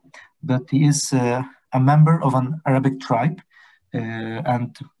punish him, but he is a member of an Arabic tribe,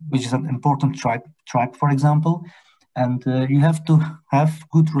 and which is an important tribe, for example, and you have to have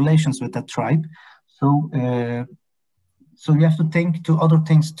good relations with that tribe. So, so you have to think to other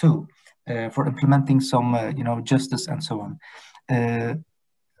things too, for implementing some, justice and so on.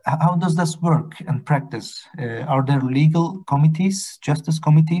 How does this work in practice? Are there legal committees, justice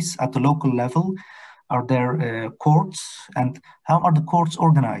committees at the local level? Are there courts, and how are the courts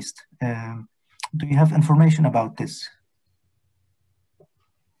organized? Do you have information about this?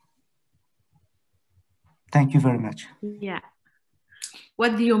 Thank you very much. Yeah.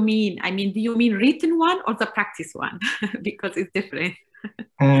 What do you mean? I mean, do you mean written one or the practice one? Because it's different.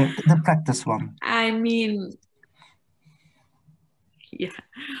 The practice one. I mean, yeah.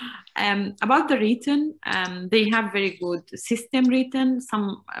 About the written, they have very good system written,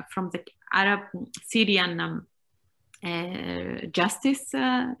 some from the Arab Syrian justice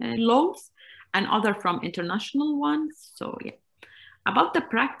laws, and other from international ones. So yeah. About the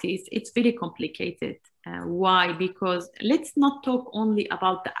practice, it's very complicated. Why? Because let's not talk only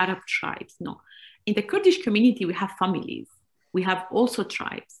about the Arab tribes. No, in the Kurdish community, we have families. We have also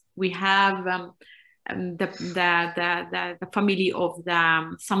tribes. We have the family of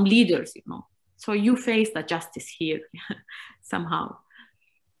some leaders, you know. So you face the justice here somehow.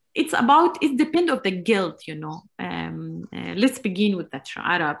 It depends on the guilt, you know. Let's begin with the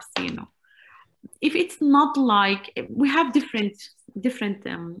Arabs, you know. If it's not like, we have different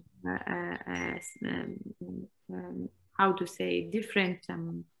how to say, different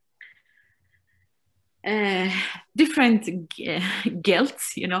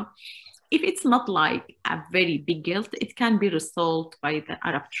guilts, you know. If it's not like a very big guilt, it can be resolved by the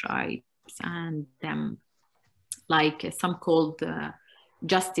Arab tribes and like some called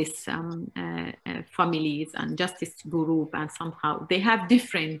justice families and justice group, and somehow they have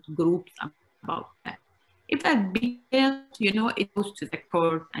different groups about that. If that big guilt, you know, it goes to the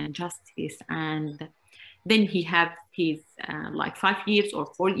court and justice, and then he have his like 5 years or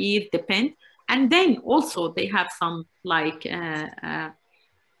 4 years, depend. And then also they have some like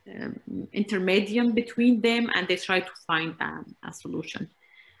intermediate between them, and they try to find a solution.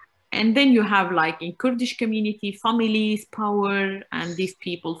 And then you have like in Kurdish community, families, power, and these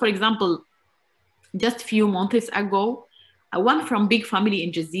people. For example, just a few months ago, one from big family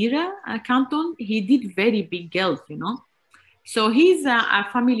in Jazeera canton, he did very big guilt, you know. So he's a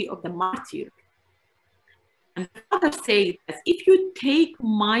family of the martyr. And the father says, if you take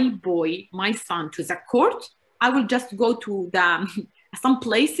my boy, my son, to the court, I will just go to some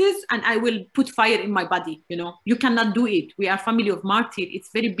places and I will put fire in my body, you know. You cannot do it. We are family of martyr. It's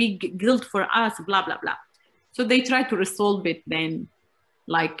very big guilt for us, blah, blah, blah. So they try to resolve it then,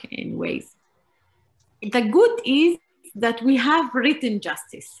 like in ways. The good is that we have written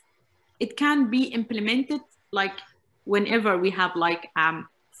justice. It can be implemented like whenever we have like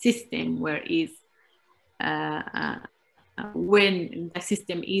system where is when the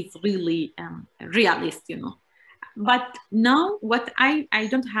system is really realist, you know. But now what I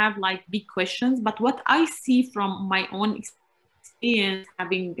don't have like big questions, but what I see from my own experience,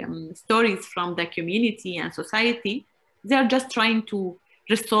 having stories from the community and society, they're just trying to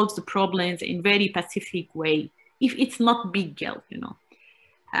resolve the problems in very pacific way. If it's not big guilt, you know.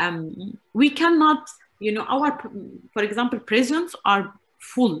 We cannot, you know, for example, prisons are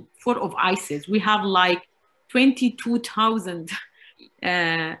full of ISIS. We have like 22,000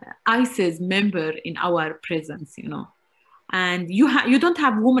 ISIS member in our prisons, you know. And you don't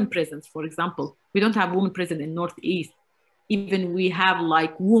have women prisons, for example. We don't have women prison in Northeast. Even we have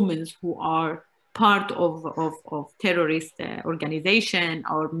like women who are part of terrorist organization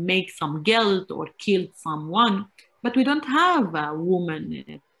or make some guilt or killed someone, but we don't have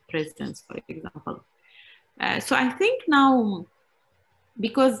women prisons, for example. So I think now,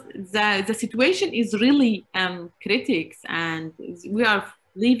 because the situation is really critical, and we are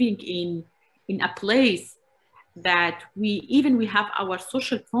living in a place that we have our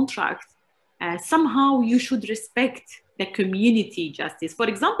social contract, somehow you should respect the community justice. For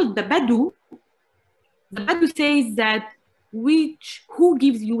example, the Badu says that who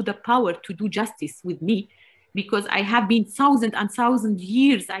gives you the power to do justice with me? Because I have been thousands and thousands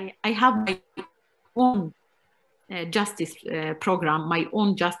years, I have my own justice program, my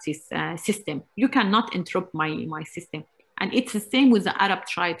own justice system. You cannot interrupt my system. And it's the same with the Arab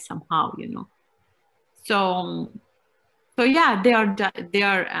tribe somehow, you know. So yeah, they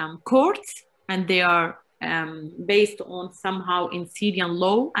are courts, and they are based on somehow in Syrian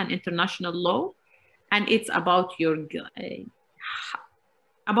law and international law, and it's about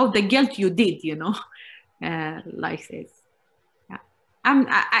about the guilt you did, you know, like this. Yeah.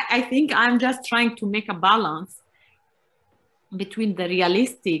 I think I'm just trying to make a balance between the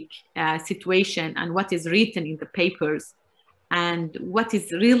realistic situation and what is written in the papers and what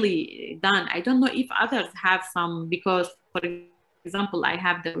is really done. I don't know if others have some, because for example, I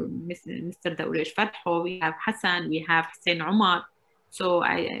have Mr. Daouresh Fatho, we have Hassan, we have Hussein Omar. So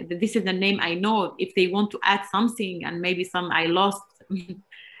this is the name I know. If they want to add something and maybe some I lost,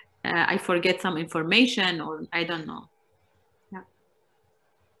 I forget some information, or I don't know. Yeah.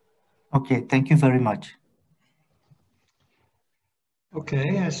 Okay, thank you very much.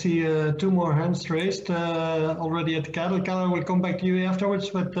 Okay, I see two more hands raised already at Karel. Karel, we'll come back to you afterwards,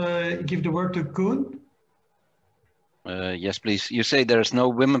 but give the word to Koen. Yes, please. You say there's no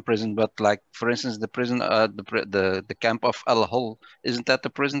women prison, but like, for instance, the prison, the camp of Al-Hol, isn't that the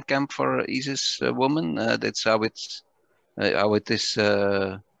prison camp for ISIS women? That's how it is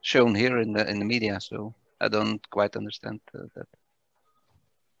shown here in the media. So I don't quite understand that.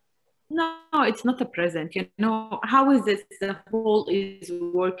 No, it's not a present. You know, how is this the whole is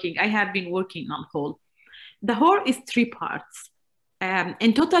working? I have been working on whole. The whole is 3 parts.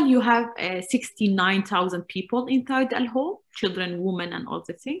 In total, you have 69,000 people inside Al-Hol, children, women, and all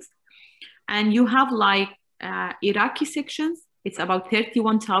the things. And you have like Iraqi sections, it's about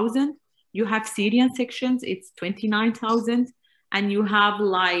 31,000. You have Syrian sections, it's 29,000. And you have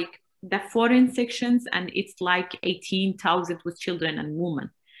like the foreign sections, and it's like 18,000 with children and women.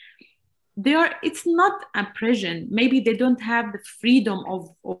 It's not a prison. Maybe they don't have the freedom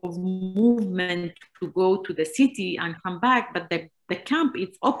of movement to go to the city and come back, but the camp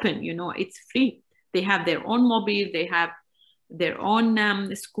is open, you know, it's free. They have their own mobile, they have their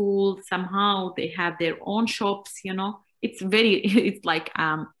own school, somehow they have their own shops, you know. It's like,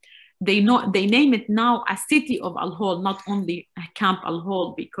 they name it now a city of Al-Hol, not only a camp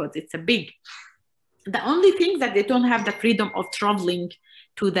Al-Hol, because it's a big. The only thing that they don't have the freedom of traveling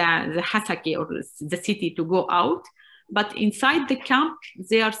to the Hasaki or the city to go out, but inside the camp,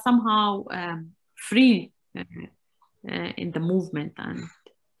 they are somehow free in the movement. And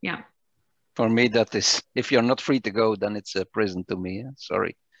yeah. For me, that is, if you're not free to go, then it's a prison to me.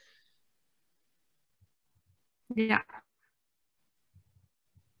 Sorry. Yeah.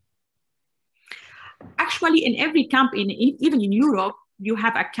 Actually, in every camp, even in Europe, you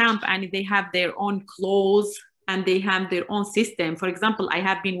have a camp and they have their own clothes and they have their own system. For example, I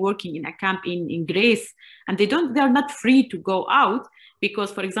have been working in a camp in Greece, and they're not free to go out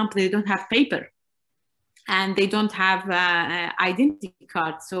because, for example, they don't have paper and they don't have identity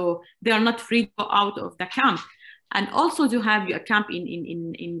cards, so they are not free to go out of the camp. And also, you have a camp in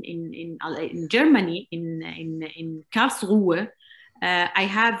Germany, in Karlsruhe. I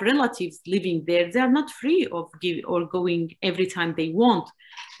have relatives living there. They are not free of going every time they want.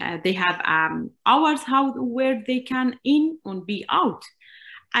 They have hours where they can in and be out.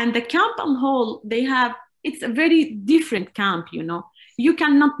 And the camp on whole, it's a very different camp, you know. You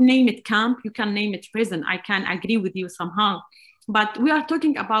cannot name it camp, you can name it prison. I can agree with you somehow. But we are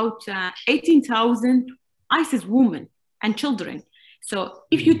talking about 18,000 ISIS women and children. So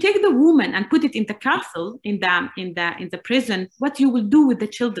if you take the woman and put it in the castle, in the prison, what you will do with the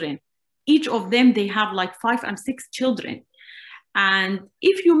children? Each of them, they have like 5 and 6 children. And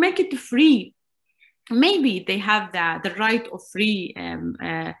if you make it free, maybe they have the right of free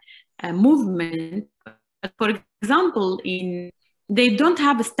movement. For example, they don't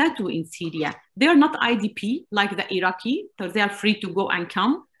have a status in Syria. They are not IDP like the Iraqi, so they are free to go and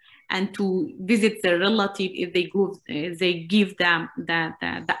come and to visit their relative if they give them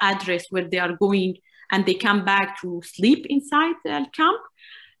the address where they are going, and they come back to sleep inside the camp.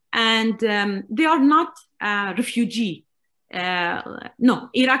 And they are not refugee. No,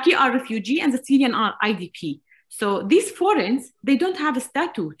 Iraqi are refugee and the Syrian are IDP. So these foreigners, they don't have a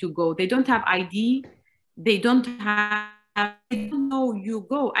status to go. They don't have ID. They don't know you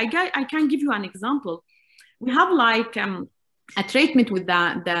go. I can give you an example. We have like a treatment with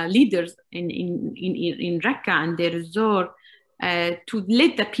the leaders in Raqqa and Deir ez-Zor to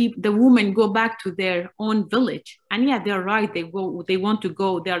let the women go back to their own village. And yeah, they're right. They want to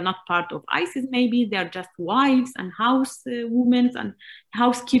go. They are not part of ISIS. Maybe they are just wives and house women and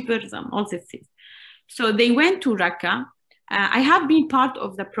housekeepers and all these things. So they went to Raqqa. I have been part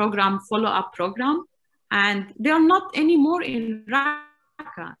of the follow-up program, and they are not anymore in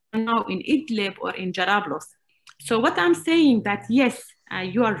Raqqa. They're now in Idlib or in Jarablus. So what I'm saying that, yes,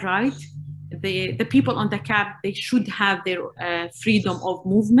 you are right. The people on the camp, they should have their freedom of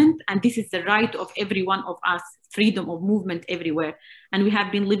movement. And this is the right of every one of us, freedom of movement everywhere. And we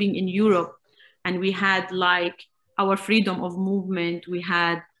have been living in Europe, and we had like our freedom of movement. We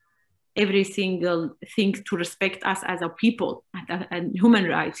had every single thing to respect us as a people and human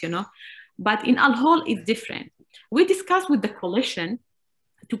rights, you know. But in Al-Hol, it's different. We discussed with the coalition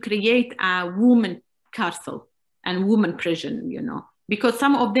to create a woman castle and woman prison, you know, because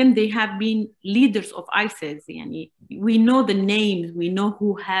some of them, they have been leaders of ISIS. We know the names, we know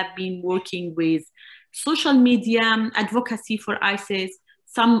who have been working with social media, advocacy for ISIS.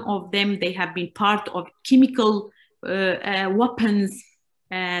 Some of them, they have been part of chemical weapons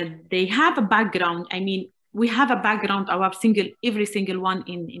they have a background. I mean, we have a background, every single one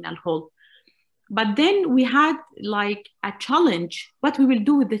in Al-Hol. But then we had like a challenge, what we will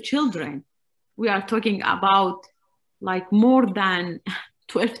do with the children. We are talking about like more than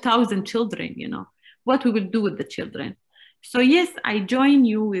 12,000 children, you know, what we will do with the children. So yes, I join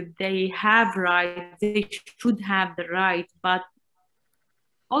you with they have rights, they should have the right, but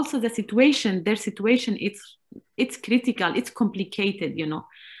also their situation, it's critical, it's complicated, you know.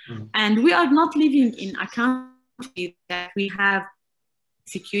 And we are not living in a country that we have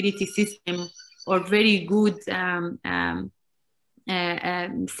security system or very good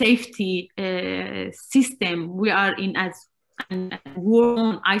safety system. We are in as war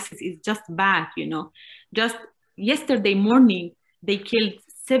on ISIS is just bad, you know. Just yesterday morning, they killed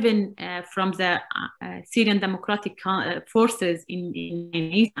 7 from the Syrian Democratic forces in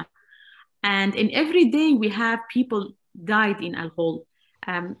Israel. And in every day we have people died in Al-Hol.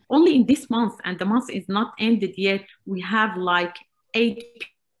 Only in this month, and the month is not ended yet, we have like 8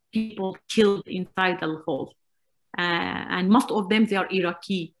 people killed inside Al-Hol. And most of them, they are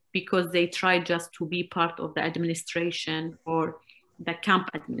Iraqi because they try just to be part of the administration or the camp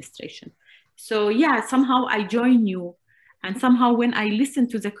administration. So yeah, somehow I join you. And somehow when I listen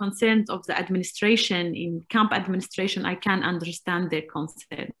to the concerns of the administration in camp administration, I can understand their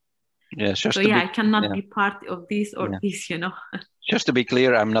concern. Yeah, so yeah, I cannot be part of this or this, you know. Just to be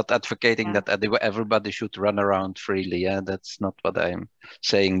clear, I'm not advocating that everybody should run around freely. Yeah, that's not what I'm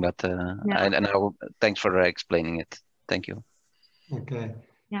saying. But thanks for explaining it. Thank you. Okay.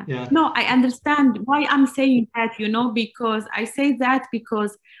 Yeah. No, I understand why I'm saying that, you know, because I say that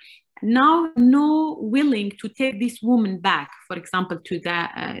because now no willing to take this woman back, for example, to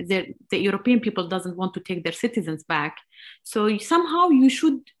the European people doesn't want to take their citizens back. So somehow you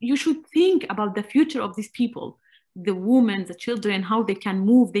should think about the future of these people, the women, the children, how they can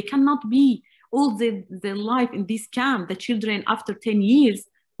move. They cannot be all their life in this camp. The children after 10 years,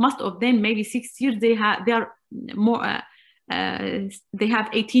 most of them maybe 6 years, they have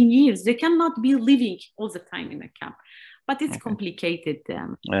 18 years. They cannot be living all the time in a camp. But it's complicated.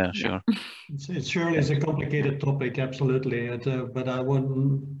 Yeah, sure. It surely is a complicated topic, absolutely. But I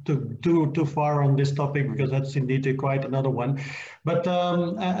wouldn't do too far on this topic because that's indeed quite another one. But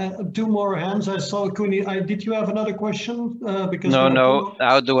 2 more hands. I saw Kuni. Did you have another question? Because no.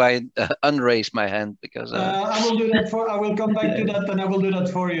 How do I unraise my hand? Because I will do that I will come back to that, and I will do that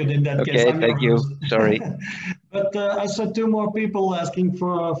for you in that case. Okay, thank you. Sorry. But I saw 2 more people asking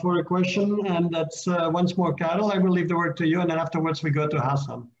for a question, and that's once more Karel. I will leave the word to you, and then afterwards we go to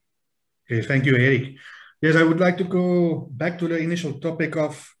Hassan. Okay, thank you, Erik. Yes, I would like to go back to the initial topic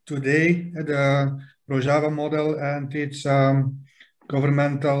of today, the Rojava model and its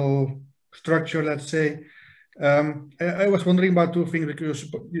governmental structure, let's say. I was wondering about 2 things, because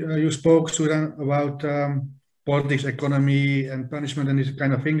you spoke, Zozan, about politics, economy, and punishment and these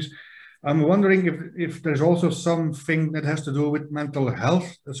kind of things. I'm wondering if there's also something that has to do with mental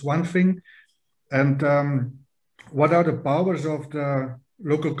health. That's one thing. And what are the powers of the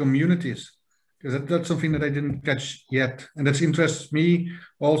local communities? Because that's something that I didn't catch yet. And that interests me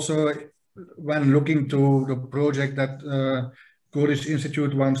also when looking to the project that Koerdisch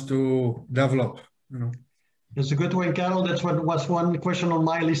Instituut wants to develop. You know. That's a good one, Karel. That's what was one question on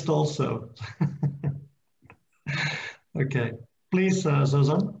my list also. Okay, please,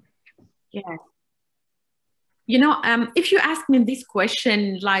 Zozan. Yes. You know, if you asked me this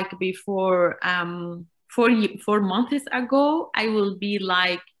question like before 4 months ago, I will be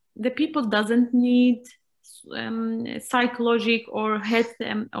like, the people doesn't need psychological or health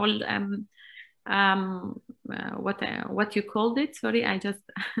what you called it? Sorry, I just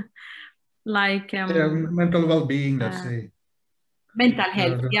like mental well-being, let's say. Mental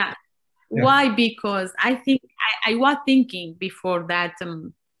health, yeah. Why? Because I think I was thinking before that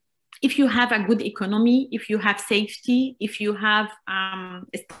if you have a good economy, if you have safety, if you have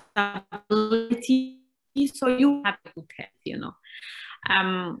stability, so you have good health, you know.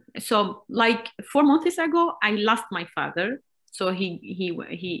 So like 4 months ago, I lost my father. So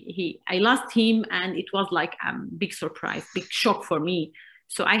I lost him, and it was like a big surprise, big shock for me.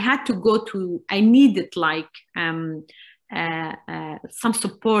 So I had to I needed like some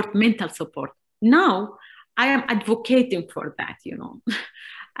support, mental support. Now I am advocating for that, you know.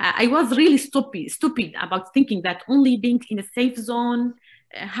 I was really stupid about thinking that only being in a safe zone,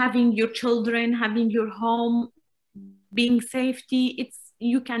 having your children, having your home, being safety,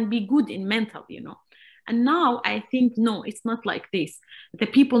 you can be good in mental, you know. And now I think, no, it's not like this. The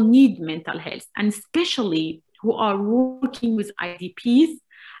people need mental health, and especially who are working with IDPs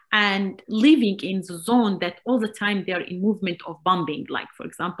and living in the zone that all the time they are in movement of bombing. Like, for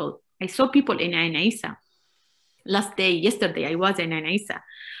example, I saw people in Ain Issa. Yesterday, I was in Ain Issa,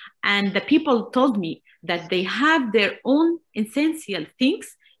 and the people told me that they have their own essential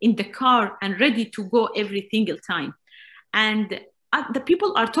things in the car and ready to go every single time. And the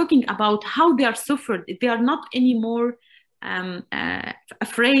people are talking about how they are suffered. They are not anymore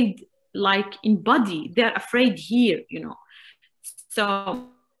afraid like in body, they're afraid here, you know. So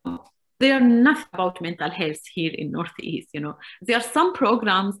they are not about mental health here in Northeast, you know. There are some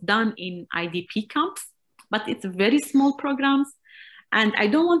programs done in IDP camps, but it's very small programs. And I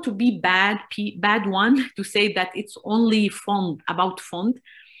don't want to be bad one to say that it's only about fund,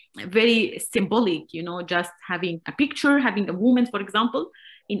 very symbolic, you know, just having a picture, having a woman, for example,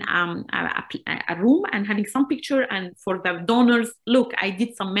 in a room and having some picture, and for the donors, look, I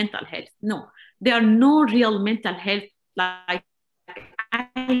did some mental health. No, there are no real mental health like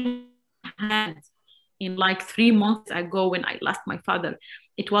I had in like 3 months ago when I lost my father.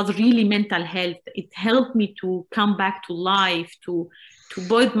 It was really mental health. It helped me to come back to life, to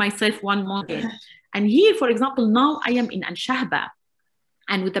build myself one more day. And here, for example, now I am in Al-Shahba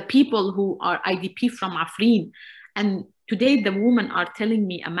and with the people who are IDP from Afrin. And today the women are telling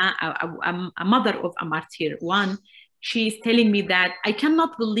me, a mother of a martyr, she's telling me that I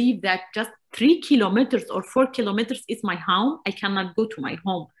cannot believe that just 3 kilometers or 4 kilometers is my home. I cannot go to my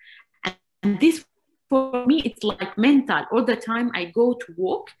home. And this, for me, it's like mental. All the time I go to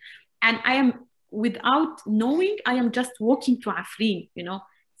walk and I am, without knowing, I am just walking to Afrin, you know.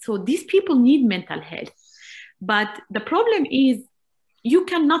 So these people need mental health. But the problem is you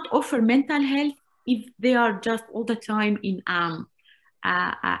cannot offer mental health if they are just all the time in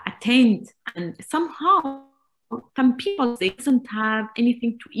a tent. And somehow some people, they doesn't have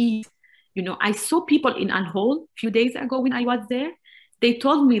anything to eat. You know, I saw people in Al-Hol a few days ago when I was there. They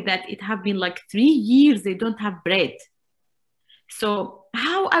told me that it have been like 3 years they don't have bread. So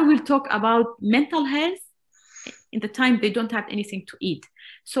how I will talk about mental health in the time they don't have anything to eat?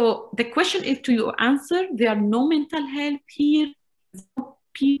 So the question is, to your answer, there are no mental health here. No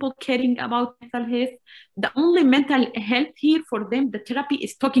people caring about mental health. The only mental health here for them, the therapy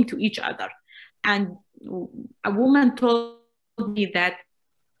is talking to each other. And a woman told me that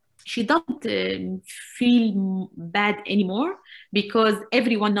she doesn't feel bad anymore because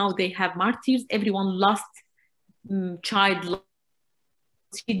everyone now, they have martyrs, everyone lost child.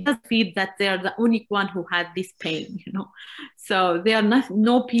 She does feel that they are the only one who had this pain, you know. So there are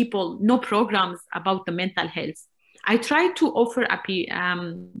no people, no programs about the mental health. I try to offer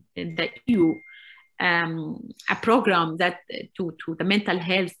the EU a program that to the mental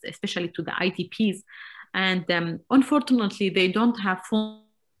health, especially to the IDPs, and unfortunately they don't have funds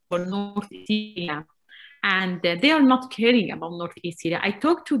for Northeast Syria, and they are not caring about Northeast Syria. I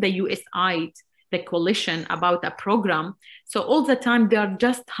talked to the USAID, the coalition, about a program. So all the time they are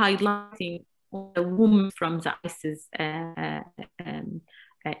just highlighting the women from the ISIS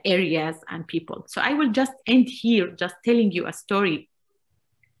areas and people. So I will just end here, just telling you a story.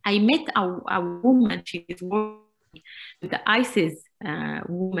 I met a woman, she is working with the ISIS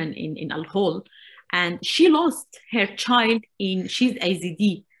woman in Al-Hol, and she lost her child she's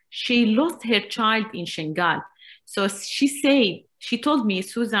AZD. She lost her child in Shengal. So she told me,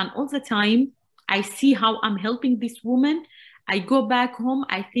 Zozan, all the time, I see how I'm helping this woman. I go back home,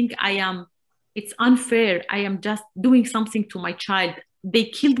 I think it's unfair. I am just doing something to my child. They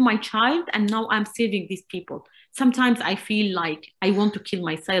killed my child and now I'm saving these people. Sometimes I feel like I want to kill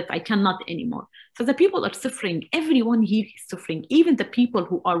myself. I cannot anymore. So the people are suffering. Everyone here is suffering. Even the people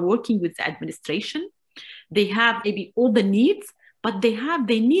who are working with the administration, they have maybe all the needs, but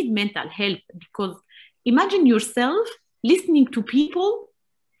they need mental health, because imagine yourself listening to people,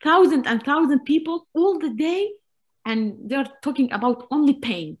 thousands and thousands of people all the day, and they're talking about only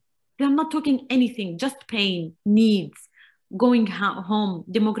pain. They're not talking anything, just pain, needs, going home,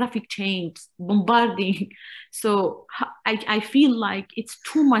 demographic change, bombarding. So I feel like it's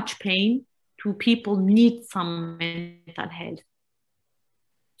too much pain to people need some mental health.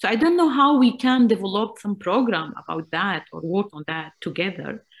 So I don't know how we can develop some program about that or work on that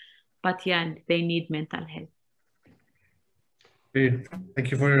together, but yeah, they need mental health. Okay. Thank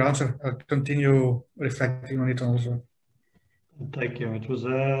you for your answer. I'll continue reflecting on it also. Thank you. It was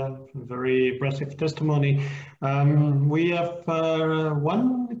a very impressive testimony. We have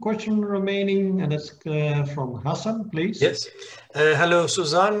one question remaining, and that's from Hassan, please. Yes. Hello,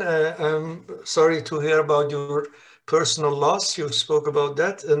 Zozan. I'm sorry to hear about your personal loss. You spoke about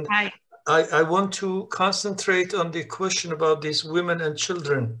that. And Hi. I want to concentrate on the question about these women and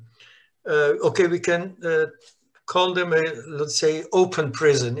children. Okay, we can call them a, let's say, open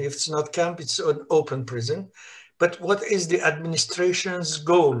prison. If it's not camp, it's an open prison. But what is the administration's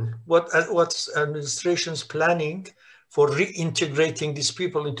goal? What's administration's planning for reintegrating these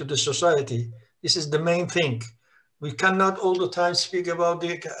people into the society? This is the main thing. We cannot all the time speak about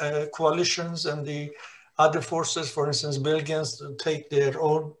the coalitions and the other forces, for instance, Belgians to take their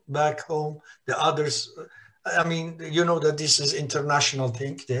own back home, the others. I mean, you know that this is international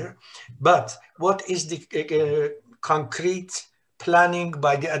thing there. But what is the concrete planning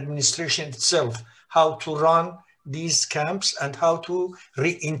by the administration itself? How to run these camps and how to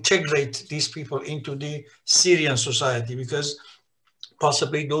reintegrate these people into the Syrian society, because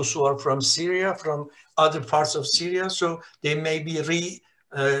possibly those who are from Syria, from other parts of Syria, so they may be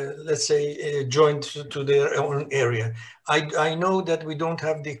let's say, joined to their own area. I know that we don't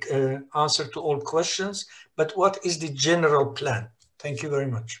have the answer to all questions, but what is the general plan? Thank you very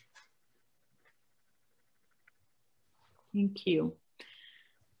much. Thank you.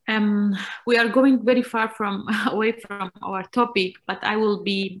 We are going very far away from our topic, but I will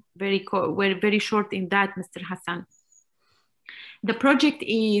be very short in that, Mr. Hassan. The project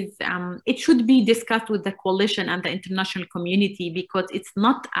is, it should be discussed with the coalition and the international community because it's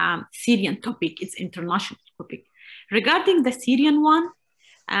not a Syrian topic, it's international topic. Regarding the Syrian one,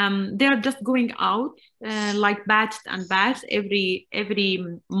 they are just going out like batched and batched every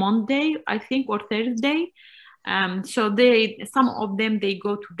Monday, I think, or Thursday. So some of them, they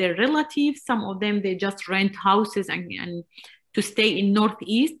go to their relatives, some of them, they just rent houses and to stay in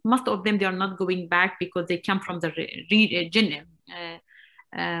Northeast. Most of them, they are not going back because they come from the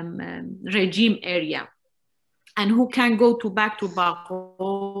regime area. And who can go back to Baghdad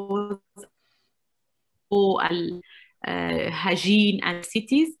or Hajin and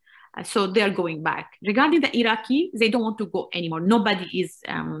cities, so they are going back. Regarding the Iraqi, they don't want to go anymore. Nobody is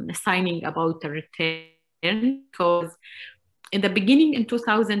signing about the return because in the beginning in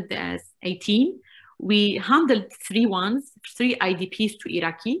 2018, we handled three IDPs to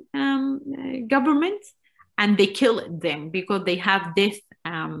Iraqi government, and they killed them because they have death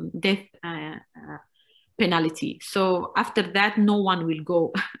penalty. So after that, no one will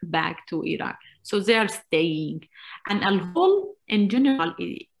go back to Iraq. So they are staying. And Al-Hol in general,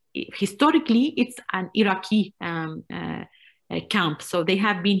 historically, it's an Iraqi camp. So they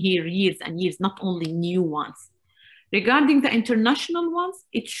have been here years and years, not only new ones. Regarding the international ones,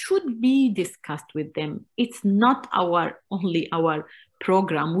 it should be discussed with them. It's not only our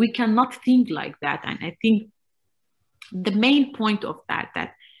program. We cannot think like that. And I think the main point of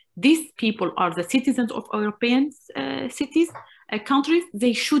that these people are the citizens of European countries.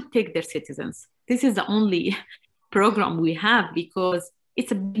 They should take their citizens. This is the only program we have because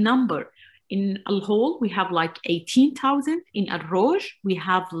it's a big number. In Al-Hol, we have like 18,000. In Al-Roj, we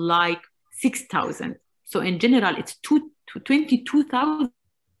have like 6,000. So in general, it's 22,000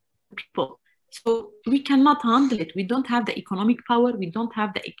 people. So we cannot handle it. We don't have the economic power. We don't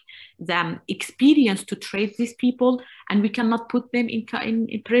have the experience to trade these people, and we cannot put them in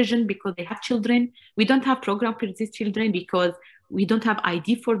prison because they have children. We don't have program for these children because we don't have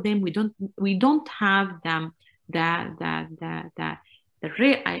ID for them. We don't have them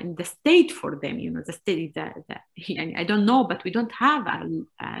the state for them. You know, the state. I don't know, but we don't have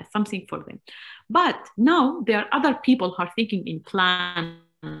something for them. But now there are other people who are thinking in plan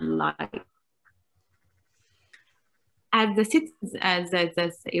like. As the citizens,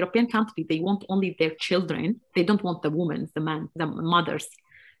 as European country, they want only their children. They don't want the women, the man, the mothers.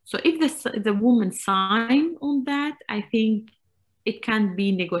 So if the women sign on that, I think it can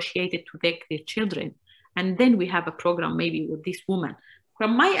be negotiated to take their children. And then we have a program maybe with this woman.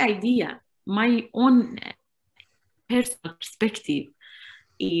 From my idea, my own personal perspective,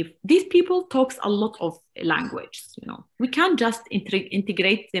 if these people talks a lot of language, you know, we can't just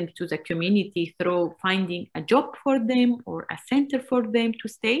integrate them to the community through finding a job for them or a center for them to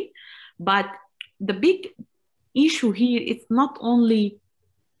stay. But the big issue here is not only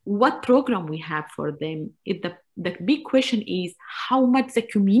what program we have for them. The big question is how much the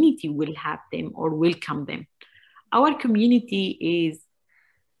community will have them or welcome them. Our community is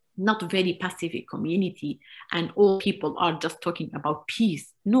not very Pacific community and all people are just talking about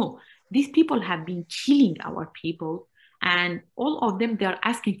peace. No, these people have been killing our people and all of them, they are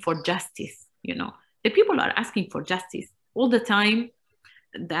asking for justice. You know, the people are asking for justice all the time.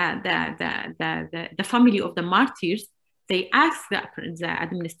 The family of the martyrs, they ask the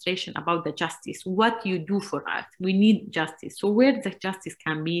administration about the justice. What you do for us? We need justice. So where the justice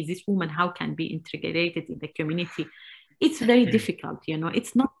can be, this woman, how can be integrated in the community? It's very difficult, you know,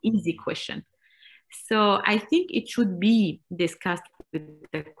 it's not easy question. So I think it should be discussed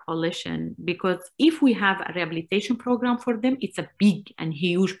with the coalition, because if we have a rehabilitation program for them, it's a big and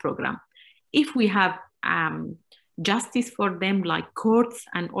huge program. If we have justice for them, like courts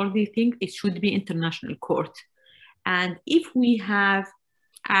and all these things, it should be international court. And if we have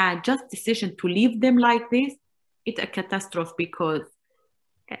a just decision to leave them like this, it's a catastrophe, because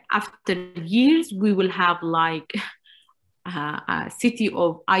after years we will have like a city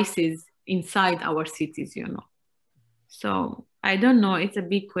of ISIS inside our cities, you know. So I don't know, it's a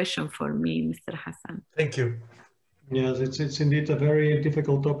big question for me, Mr. Hassan. Thank you. Yes, it's indeed a very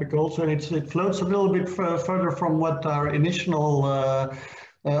difficult topic also, and it floats a little bit further from what our initial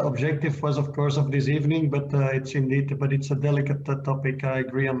objective was, of course, of this evening, but it's a delicate topic. I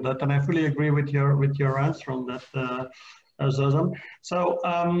agree on that, and I fully agree with your answer on that, Zozan. So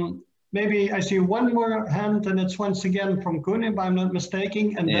maybe I see one more hand, and it's once again from Koen, if I'm not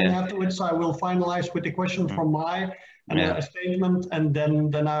mistaken, and then afterwards I will finalize with a question from Mai and a statement, and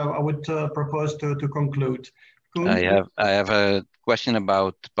then I would propose to conclude. Koen? I have a question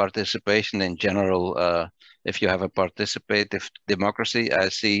about participation in general. If you have a participative democracy, I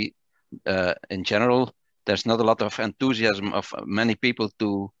see in general there's not a lot of enthusiasm of many people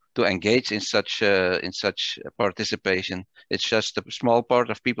to engage in such participation. It's just a small part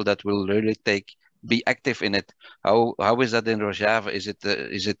of people that will really be active in it. How is that in Rojava? Is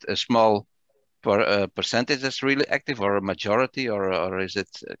it a small percentage that's really active, or a majority, or is it?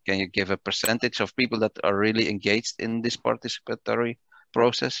 Can you give a percentage of people that are really engaged in this participatory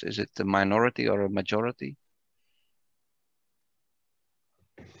process? Is it a minority or a majority?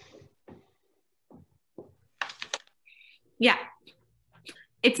 Yeah,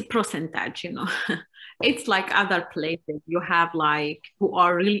 it's a percentage, you know. It's like other places. You have like who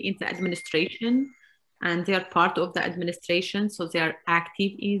are really into administration, and they are part of the administration, so they are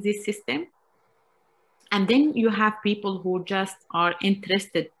active in this system. And then you have people who just are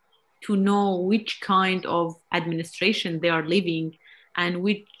interested to know which kind of administration they are living, and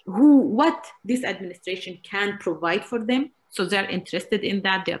what this administration can provide for them. So they're interested in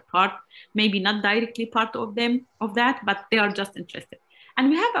that. They're part, maybe not directly part of that, but they are just interested. And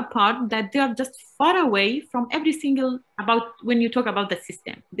we have a part that they are just far away from every single, when you talk about the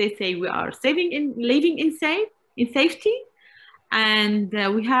system. They say we are living in safety, and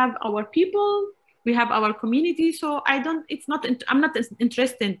we have our people, we have our community. So I'm not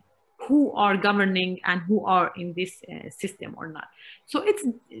interested who are governing and who are in this system or not. So it's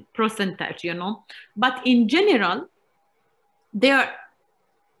percentage, you know. But in general, there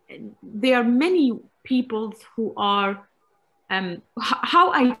are many people who are,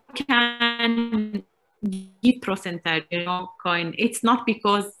 how I can give percentage, you know, coin. It's not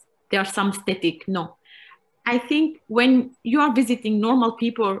because there are some static, no. I think when you are visiting normal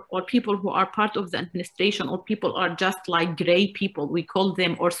people, or people who are part of the administration, or people are just like gray people, we call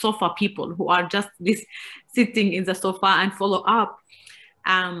them, or sofa people who are just sitting in the sofa and follow up.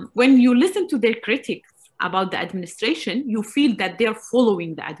 When you listen to their critics about the administration, you feel that they're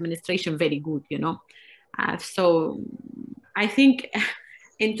following the administration very good, you know. So I think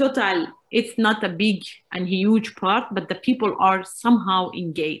in total, it's not a big and huge part, but the people are somehow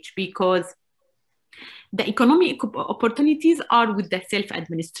engaged, because the economic opportunities are with the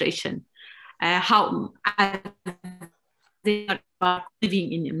self-administration. How they are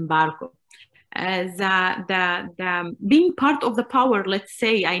living in embargo. The being part of the power, let's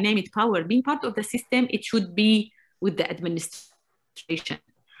say, I name it power, being part of the system, it should be with the administration.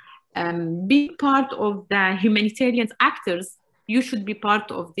 Being part of the humanitarian actors, you should be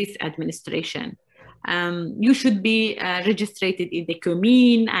part of this administration. You should be registered in the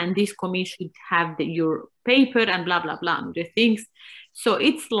commune, and this commune should have your paper and blah, blah, blah, and the things. So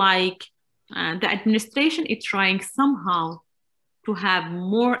it's like the administration is trying somehow to have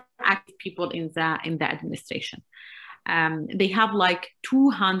more active people in the administration. They have like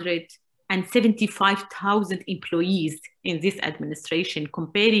 275,000 employees in this administration,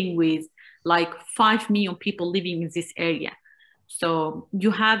 comparing with like 5 million people living in this area. So you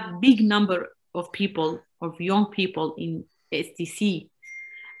have big number of people, of young people in STC,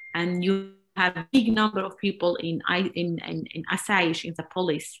 and you have a big number of people in Asaish, in the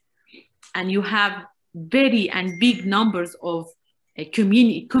police, and you have very big numbers of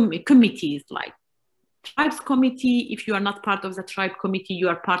committees, like tribes committee. If you are not part of the tribe committee, you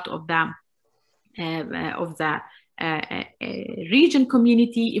are part of the region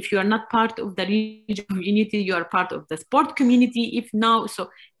community. If you are not part of the region community, you are part of the sport community. So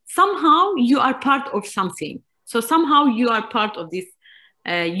somehow you are part of something. So somehow you are part of this,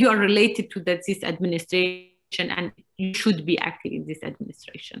 you are related to this administration, and you should be active in this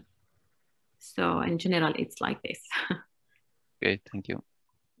administration. So in general, it's like this. Okay, thank you.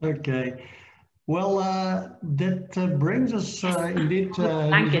 Okay. Well, that brings us indeed.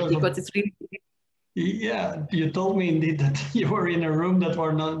 Because it's really. Yeah, you told me indeed that you were in a room that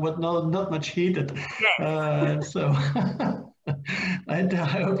were not much heated. Yes. So I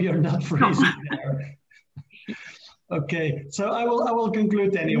hope you're not freezing there. Okay, so I will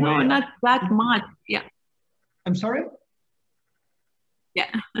conclude anyway. No, not that much. Yeah. I'm sorry?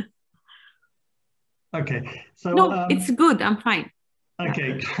 Yeah. Okay, so no, it's good. I'm fine.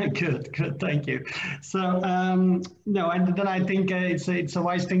 Okay, good, thank you. So no, and then I think it's a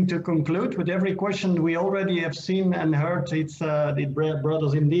wise thing to conclude with every question we already have seen and heard. It brought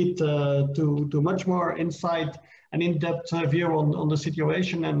us indeed to much more insight and in-depth view on the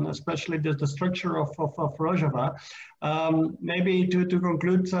situation, and especially the structure of Rojava. Maybe to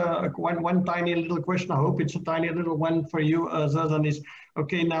conclude, one tiny little question. I hope it's a tiny little one for you, Zozan, is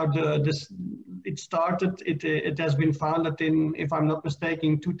okay. Now it started. It has been founded in, if I'm not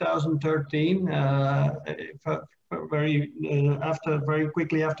mistaken, 2013. Very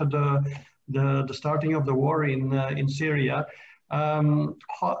quickly after the starting of the war in Syria.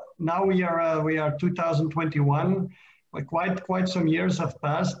 Now we are 2021. Quite some years have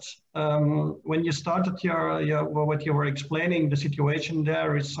passed. When you started what you were explaining, the situation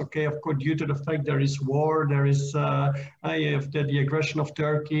there is okay. Of course, due to the fact there is war, there is you have the aggression of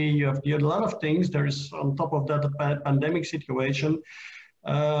Turkey. You have a lot of things. There is on top of that a pandemic situation.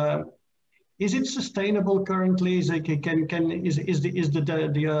 Is it sustainable currently? Is the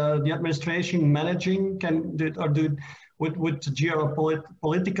administration managing? Would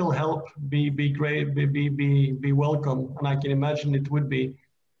geopolitical help be great, be welcome? And I can imagine it would be.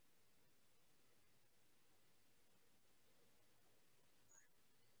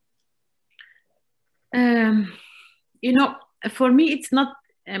 You know, for me, it's not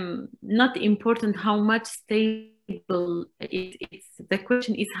important how much stable it's. The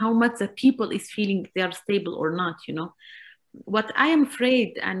question is how much the people is feeling they are stable or not. You know, what I am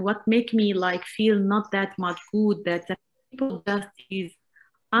afraid and what make me like feel not that much good that the people just is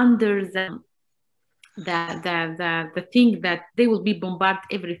under the thing that they will be bombarded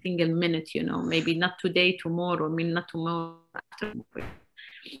every single minute, you know, maybe not today, tomorrow, I mean not tomorrow, after.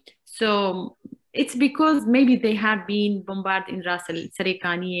 So it's because maybe they have been bombarded in Ras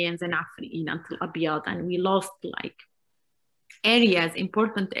al-Sarikani and then Afrin until Abiyad, and we lost like areas,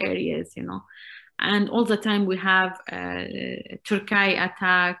 important areas, you know. And all the time we have Turkey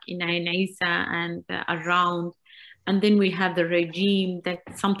attack in Ain Isa and around. And then we have the regime that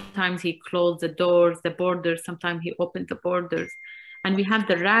sometimes he closed the doors, the borders, sometimes he opened the borders. And we have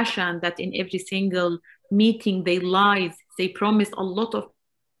the Russian that in every single meeting they lied, they promised a lot of,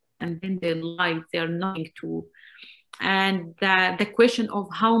 and then they lied, they are nothing to. And the question of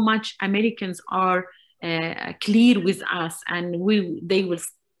how much Americans are clear with us and they will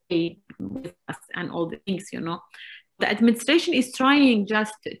stay with us and all the things, you know. The administration is trying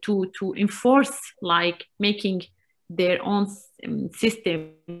just to enforce, like making their own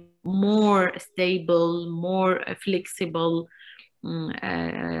system more stable, more flexible,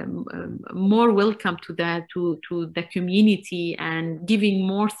 more welcome to the community, and giving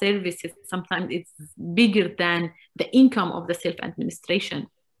more services. Sometimes it's bigger than the income of the self-administration.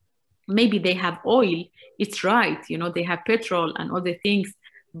 Maybe they have oil, it's right, you know, they have petrol and other things,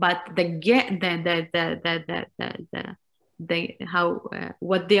 but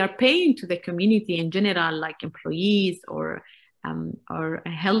what they are paying to the community in general, like employees or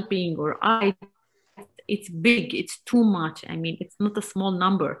helping or it's big, it's too much. I mean, it's not a small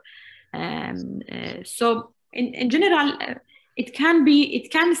number. So in general, it can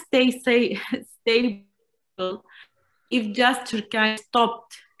stay stable if just Turkey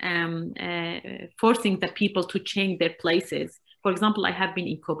stopped forcing the people to change their places. For example, I have been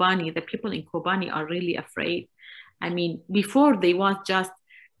in Kobani. The people in Kobani are really afraid. I mean, before they was just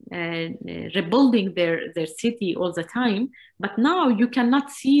rebuilding their city all the time, but now you cannot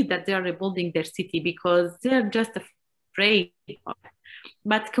see that they are rebuilding their city because they're just afraid.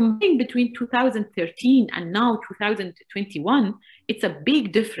 But comparing between 2013 and now 2021, it's a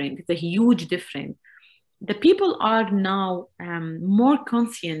big difference. It's a huge difference. The people are now more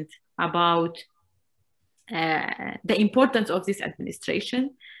conscient about the importance of this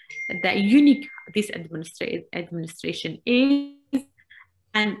administration, the unique this administration is,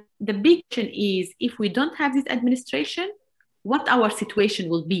 and the big question is, if we don't have this administration, what our situation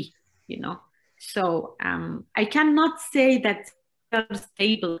will be, you know? So I cannot say that they're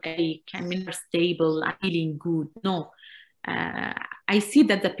stable, they're stable, I'm feeling good. No, I see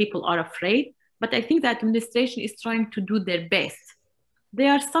that the people are afraid, but I think the administration is trying to do their best. They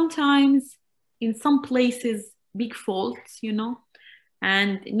are sometimes in some places big faults, you know,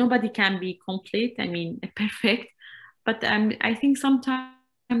 and nobody can be complete, I mean, perfect. But I think sometimes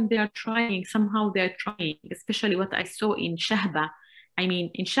they are trying, somehow they're trying, especially what I saw in Shahba. I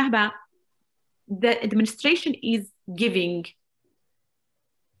mean, in Shahba, the administration is giving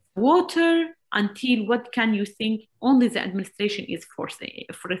water until, what can you think, only the administration is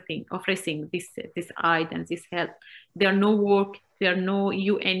offering this aid and this help. There are no work, there are no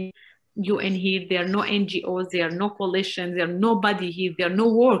UN here, there are no NGOs, there are no coalitions, there are nobody here, there are no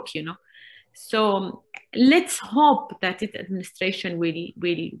work, you know. So let's hope that this administration will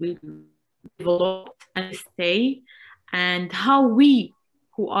develop and stay, and how we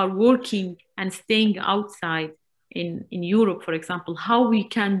who are working and staying outside in Europe, for example, how we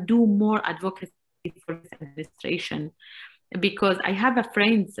can do more advocacy for this administration. Because I have a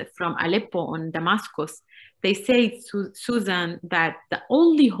friends from Aleppo and Damascus, they say, Zozan, that the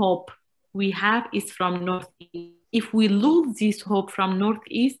only hope we have is from Northeast. If we lose this hope from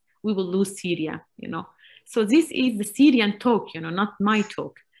Northeast, we will lose Syria, you know. So this is the Syrian talk, you know, not my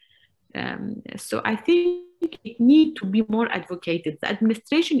talk. So I think it needs to be more advocated. The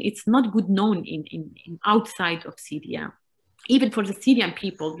administration, it's not good known in outside of Syria, even for the Syrian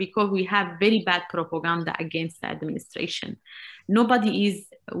people, because we have very bad propaganda against the administration. Nobody is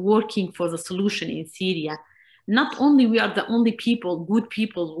working for the solution in Syria. Not only we are the only people, good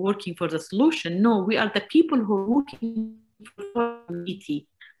people working for the solution, no, we are the people who are working for unity.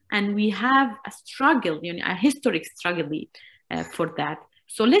 And we have a struggle, you know, a historic struggle for that.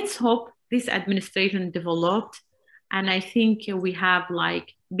 So let's hope this administration developed. And I think we have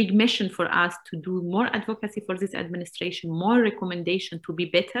like big mission for us to do more advocacy for this administration, more recommendation to be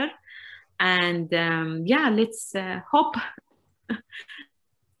better. And yeah, let's hope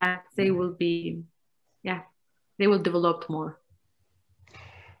that they will be, yeah, they will develop more.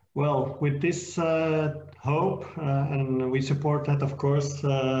 Well, with this hope, and we support that, of course,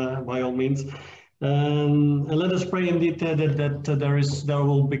 by all means. And let us pray indeed that there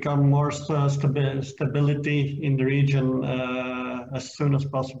will become more stability in the region as soon as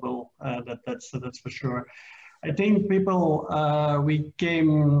possible. That's for sure. I think people, we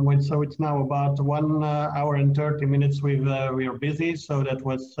came with, so it's now about 1 hour and 30 minutes. We are busy, so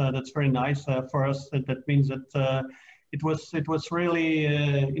that's very nice for us. That means that it was really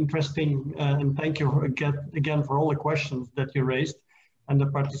interesting, and thank you again for all the questions that you raised and the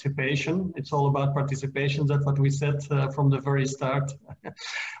participation. It's all about participation. That's what we said from the very start.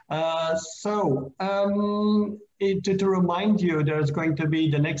 To remind you, there's going to be,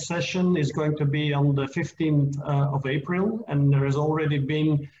 the next session is going to be on the 15th of April, and there has already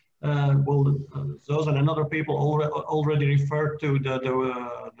been, Zozan and other people already referred to the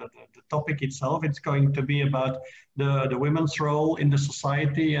topic itself. It's going to be about the women's role in the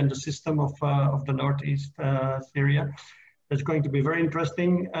society and the system of the Northeast Syria. It's going to be very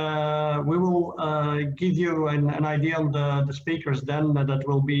interesting. We will give you an idea on the speakers then. That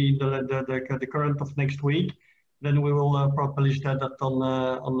will be the current of next week. Then we will publish that on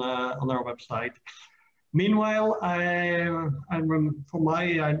our website. Meanwhile,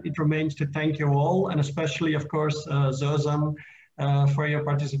 it remains to thank you all, and especially, of course, Zozan, for your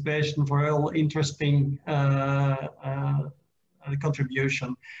participation, for your interesting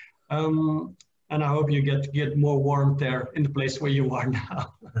contribution. And I hope you get more warmth there in the place where you are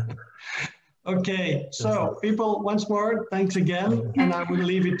now. Okay, so people, once more, thanks again, and I will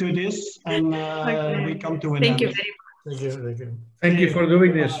leave it to this, and we come to an end. Thank you very much. Thank you. Thank you for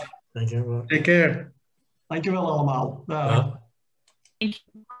doing this. Thank you. Take care. Dankjewel allemaal. Thank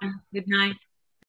you. Good night.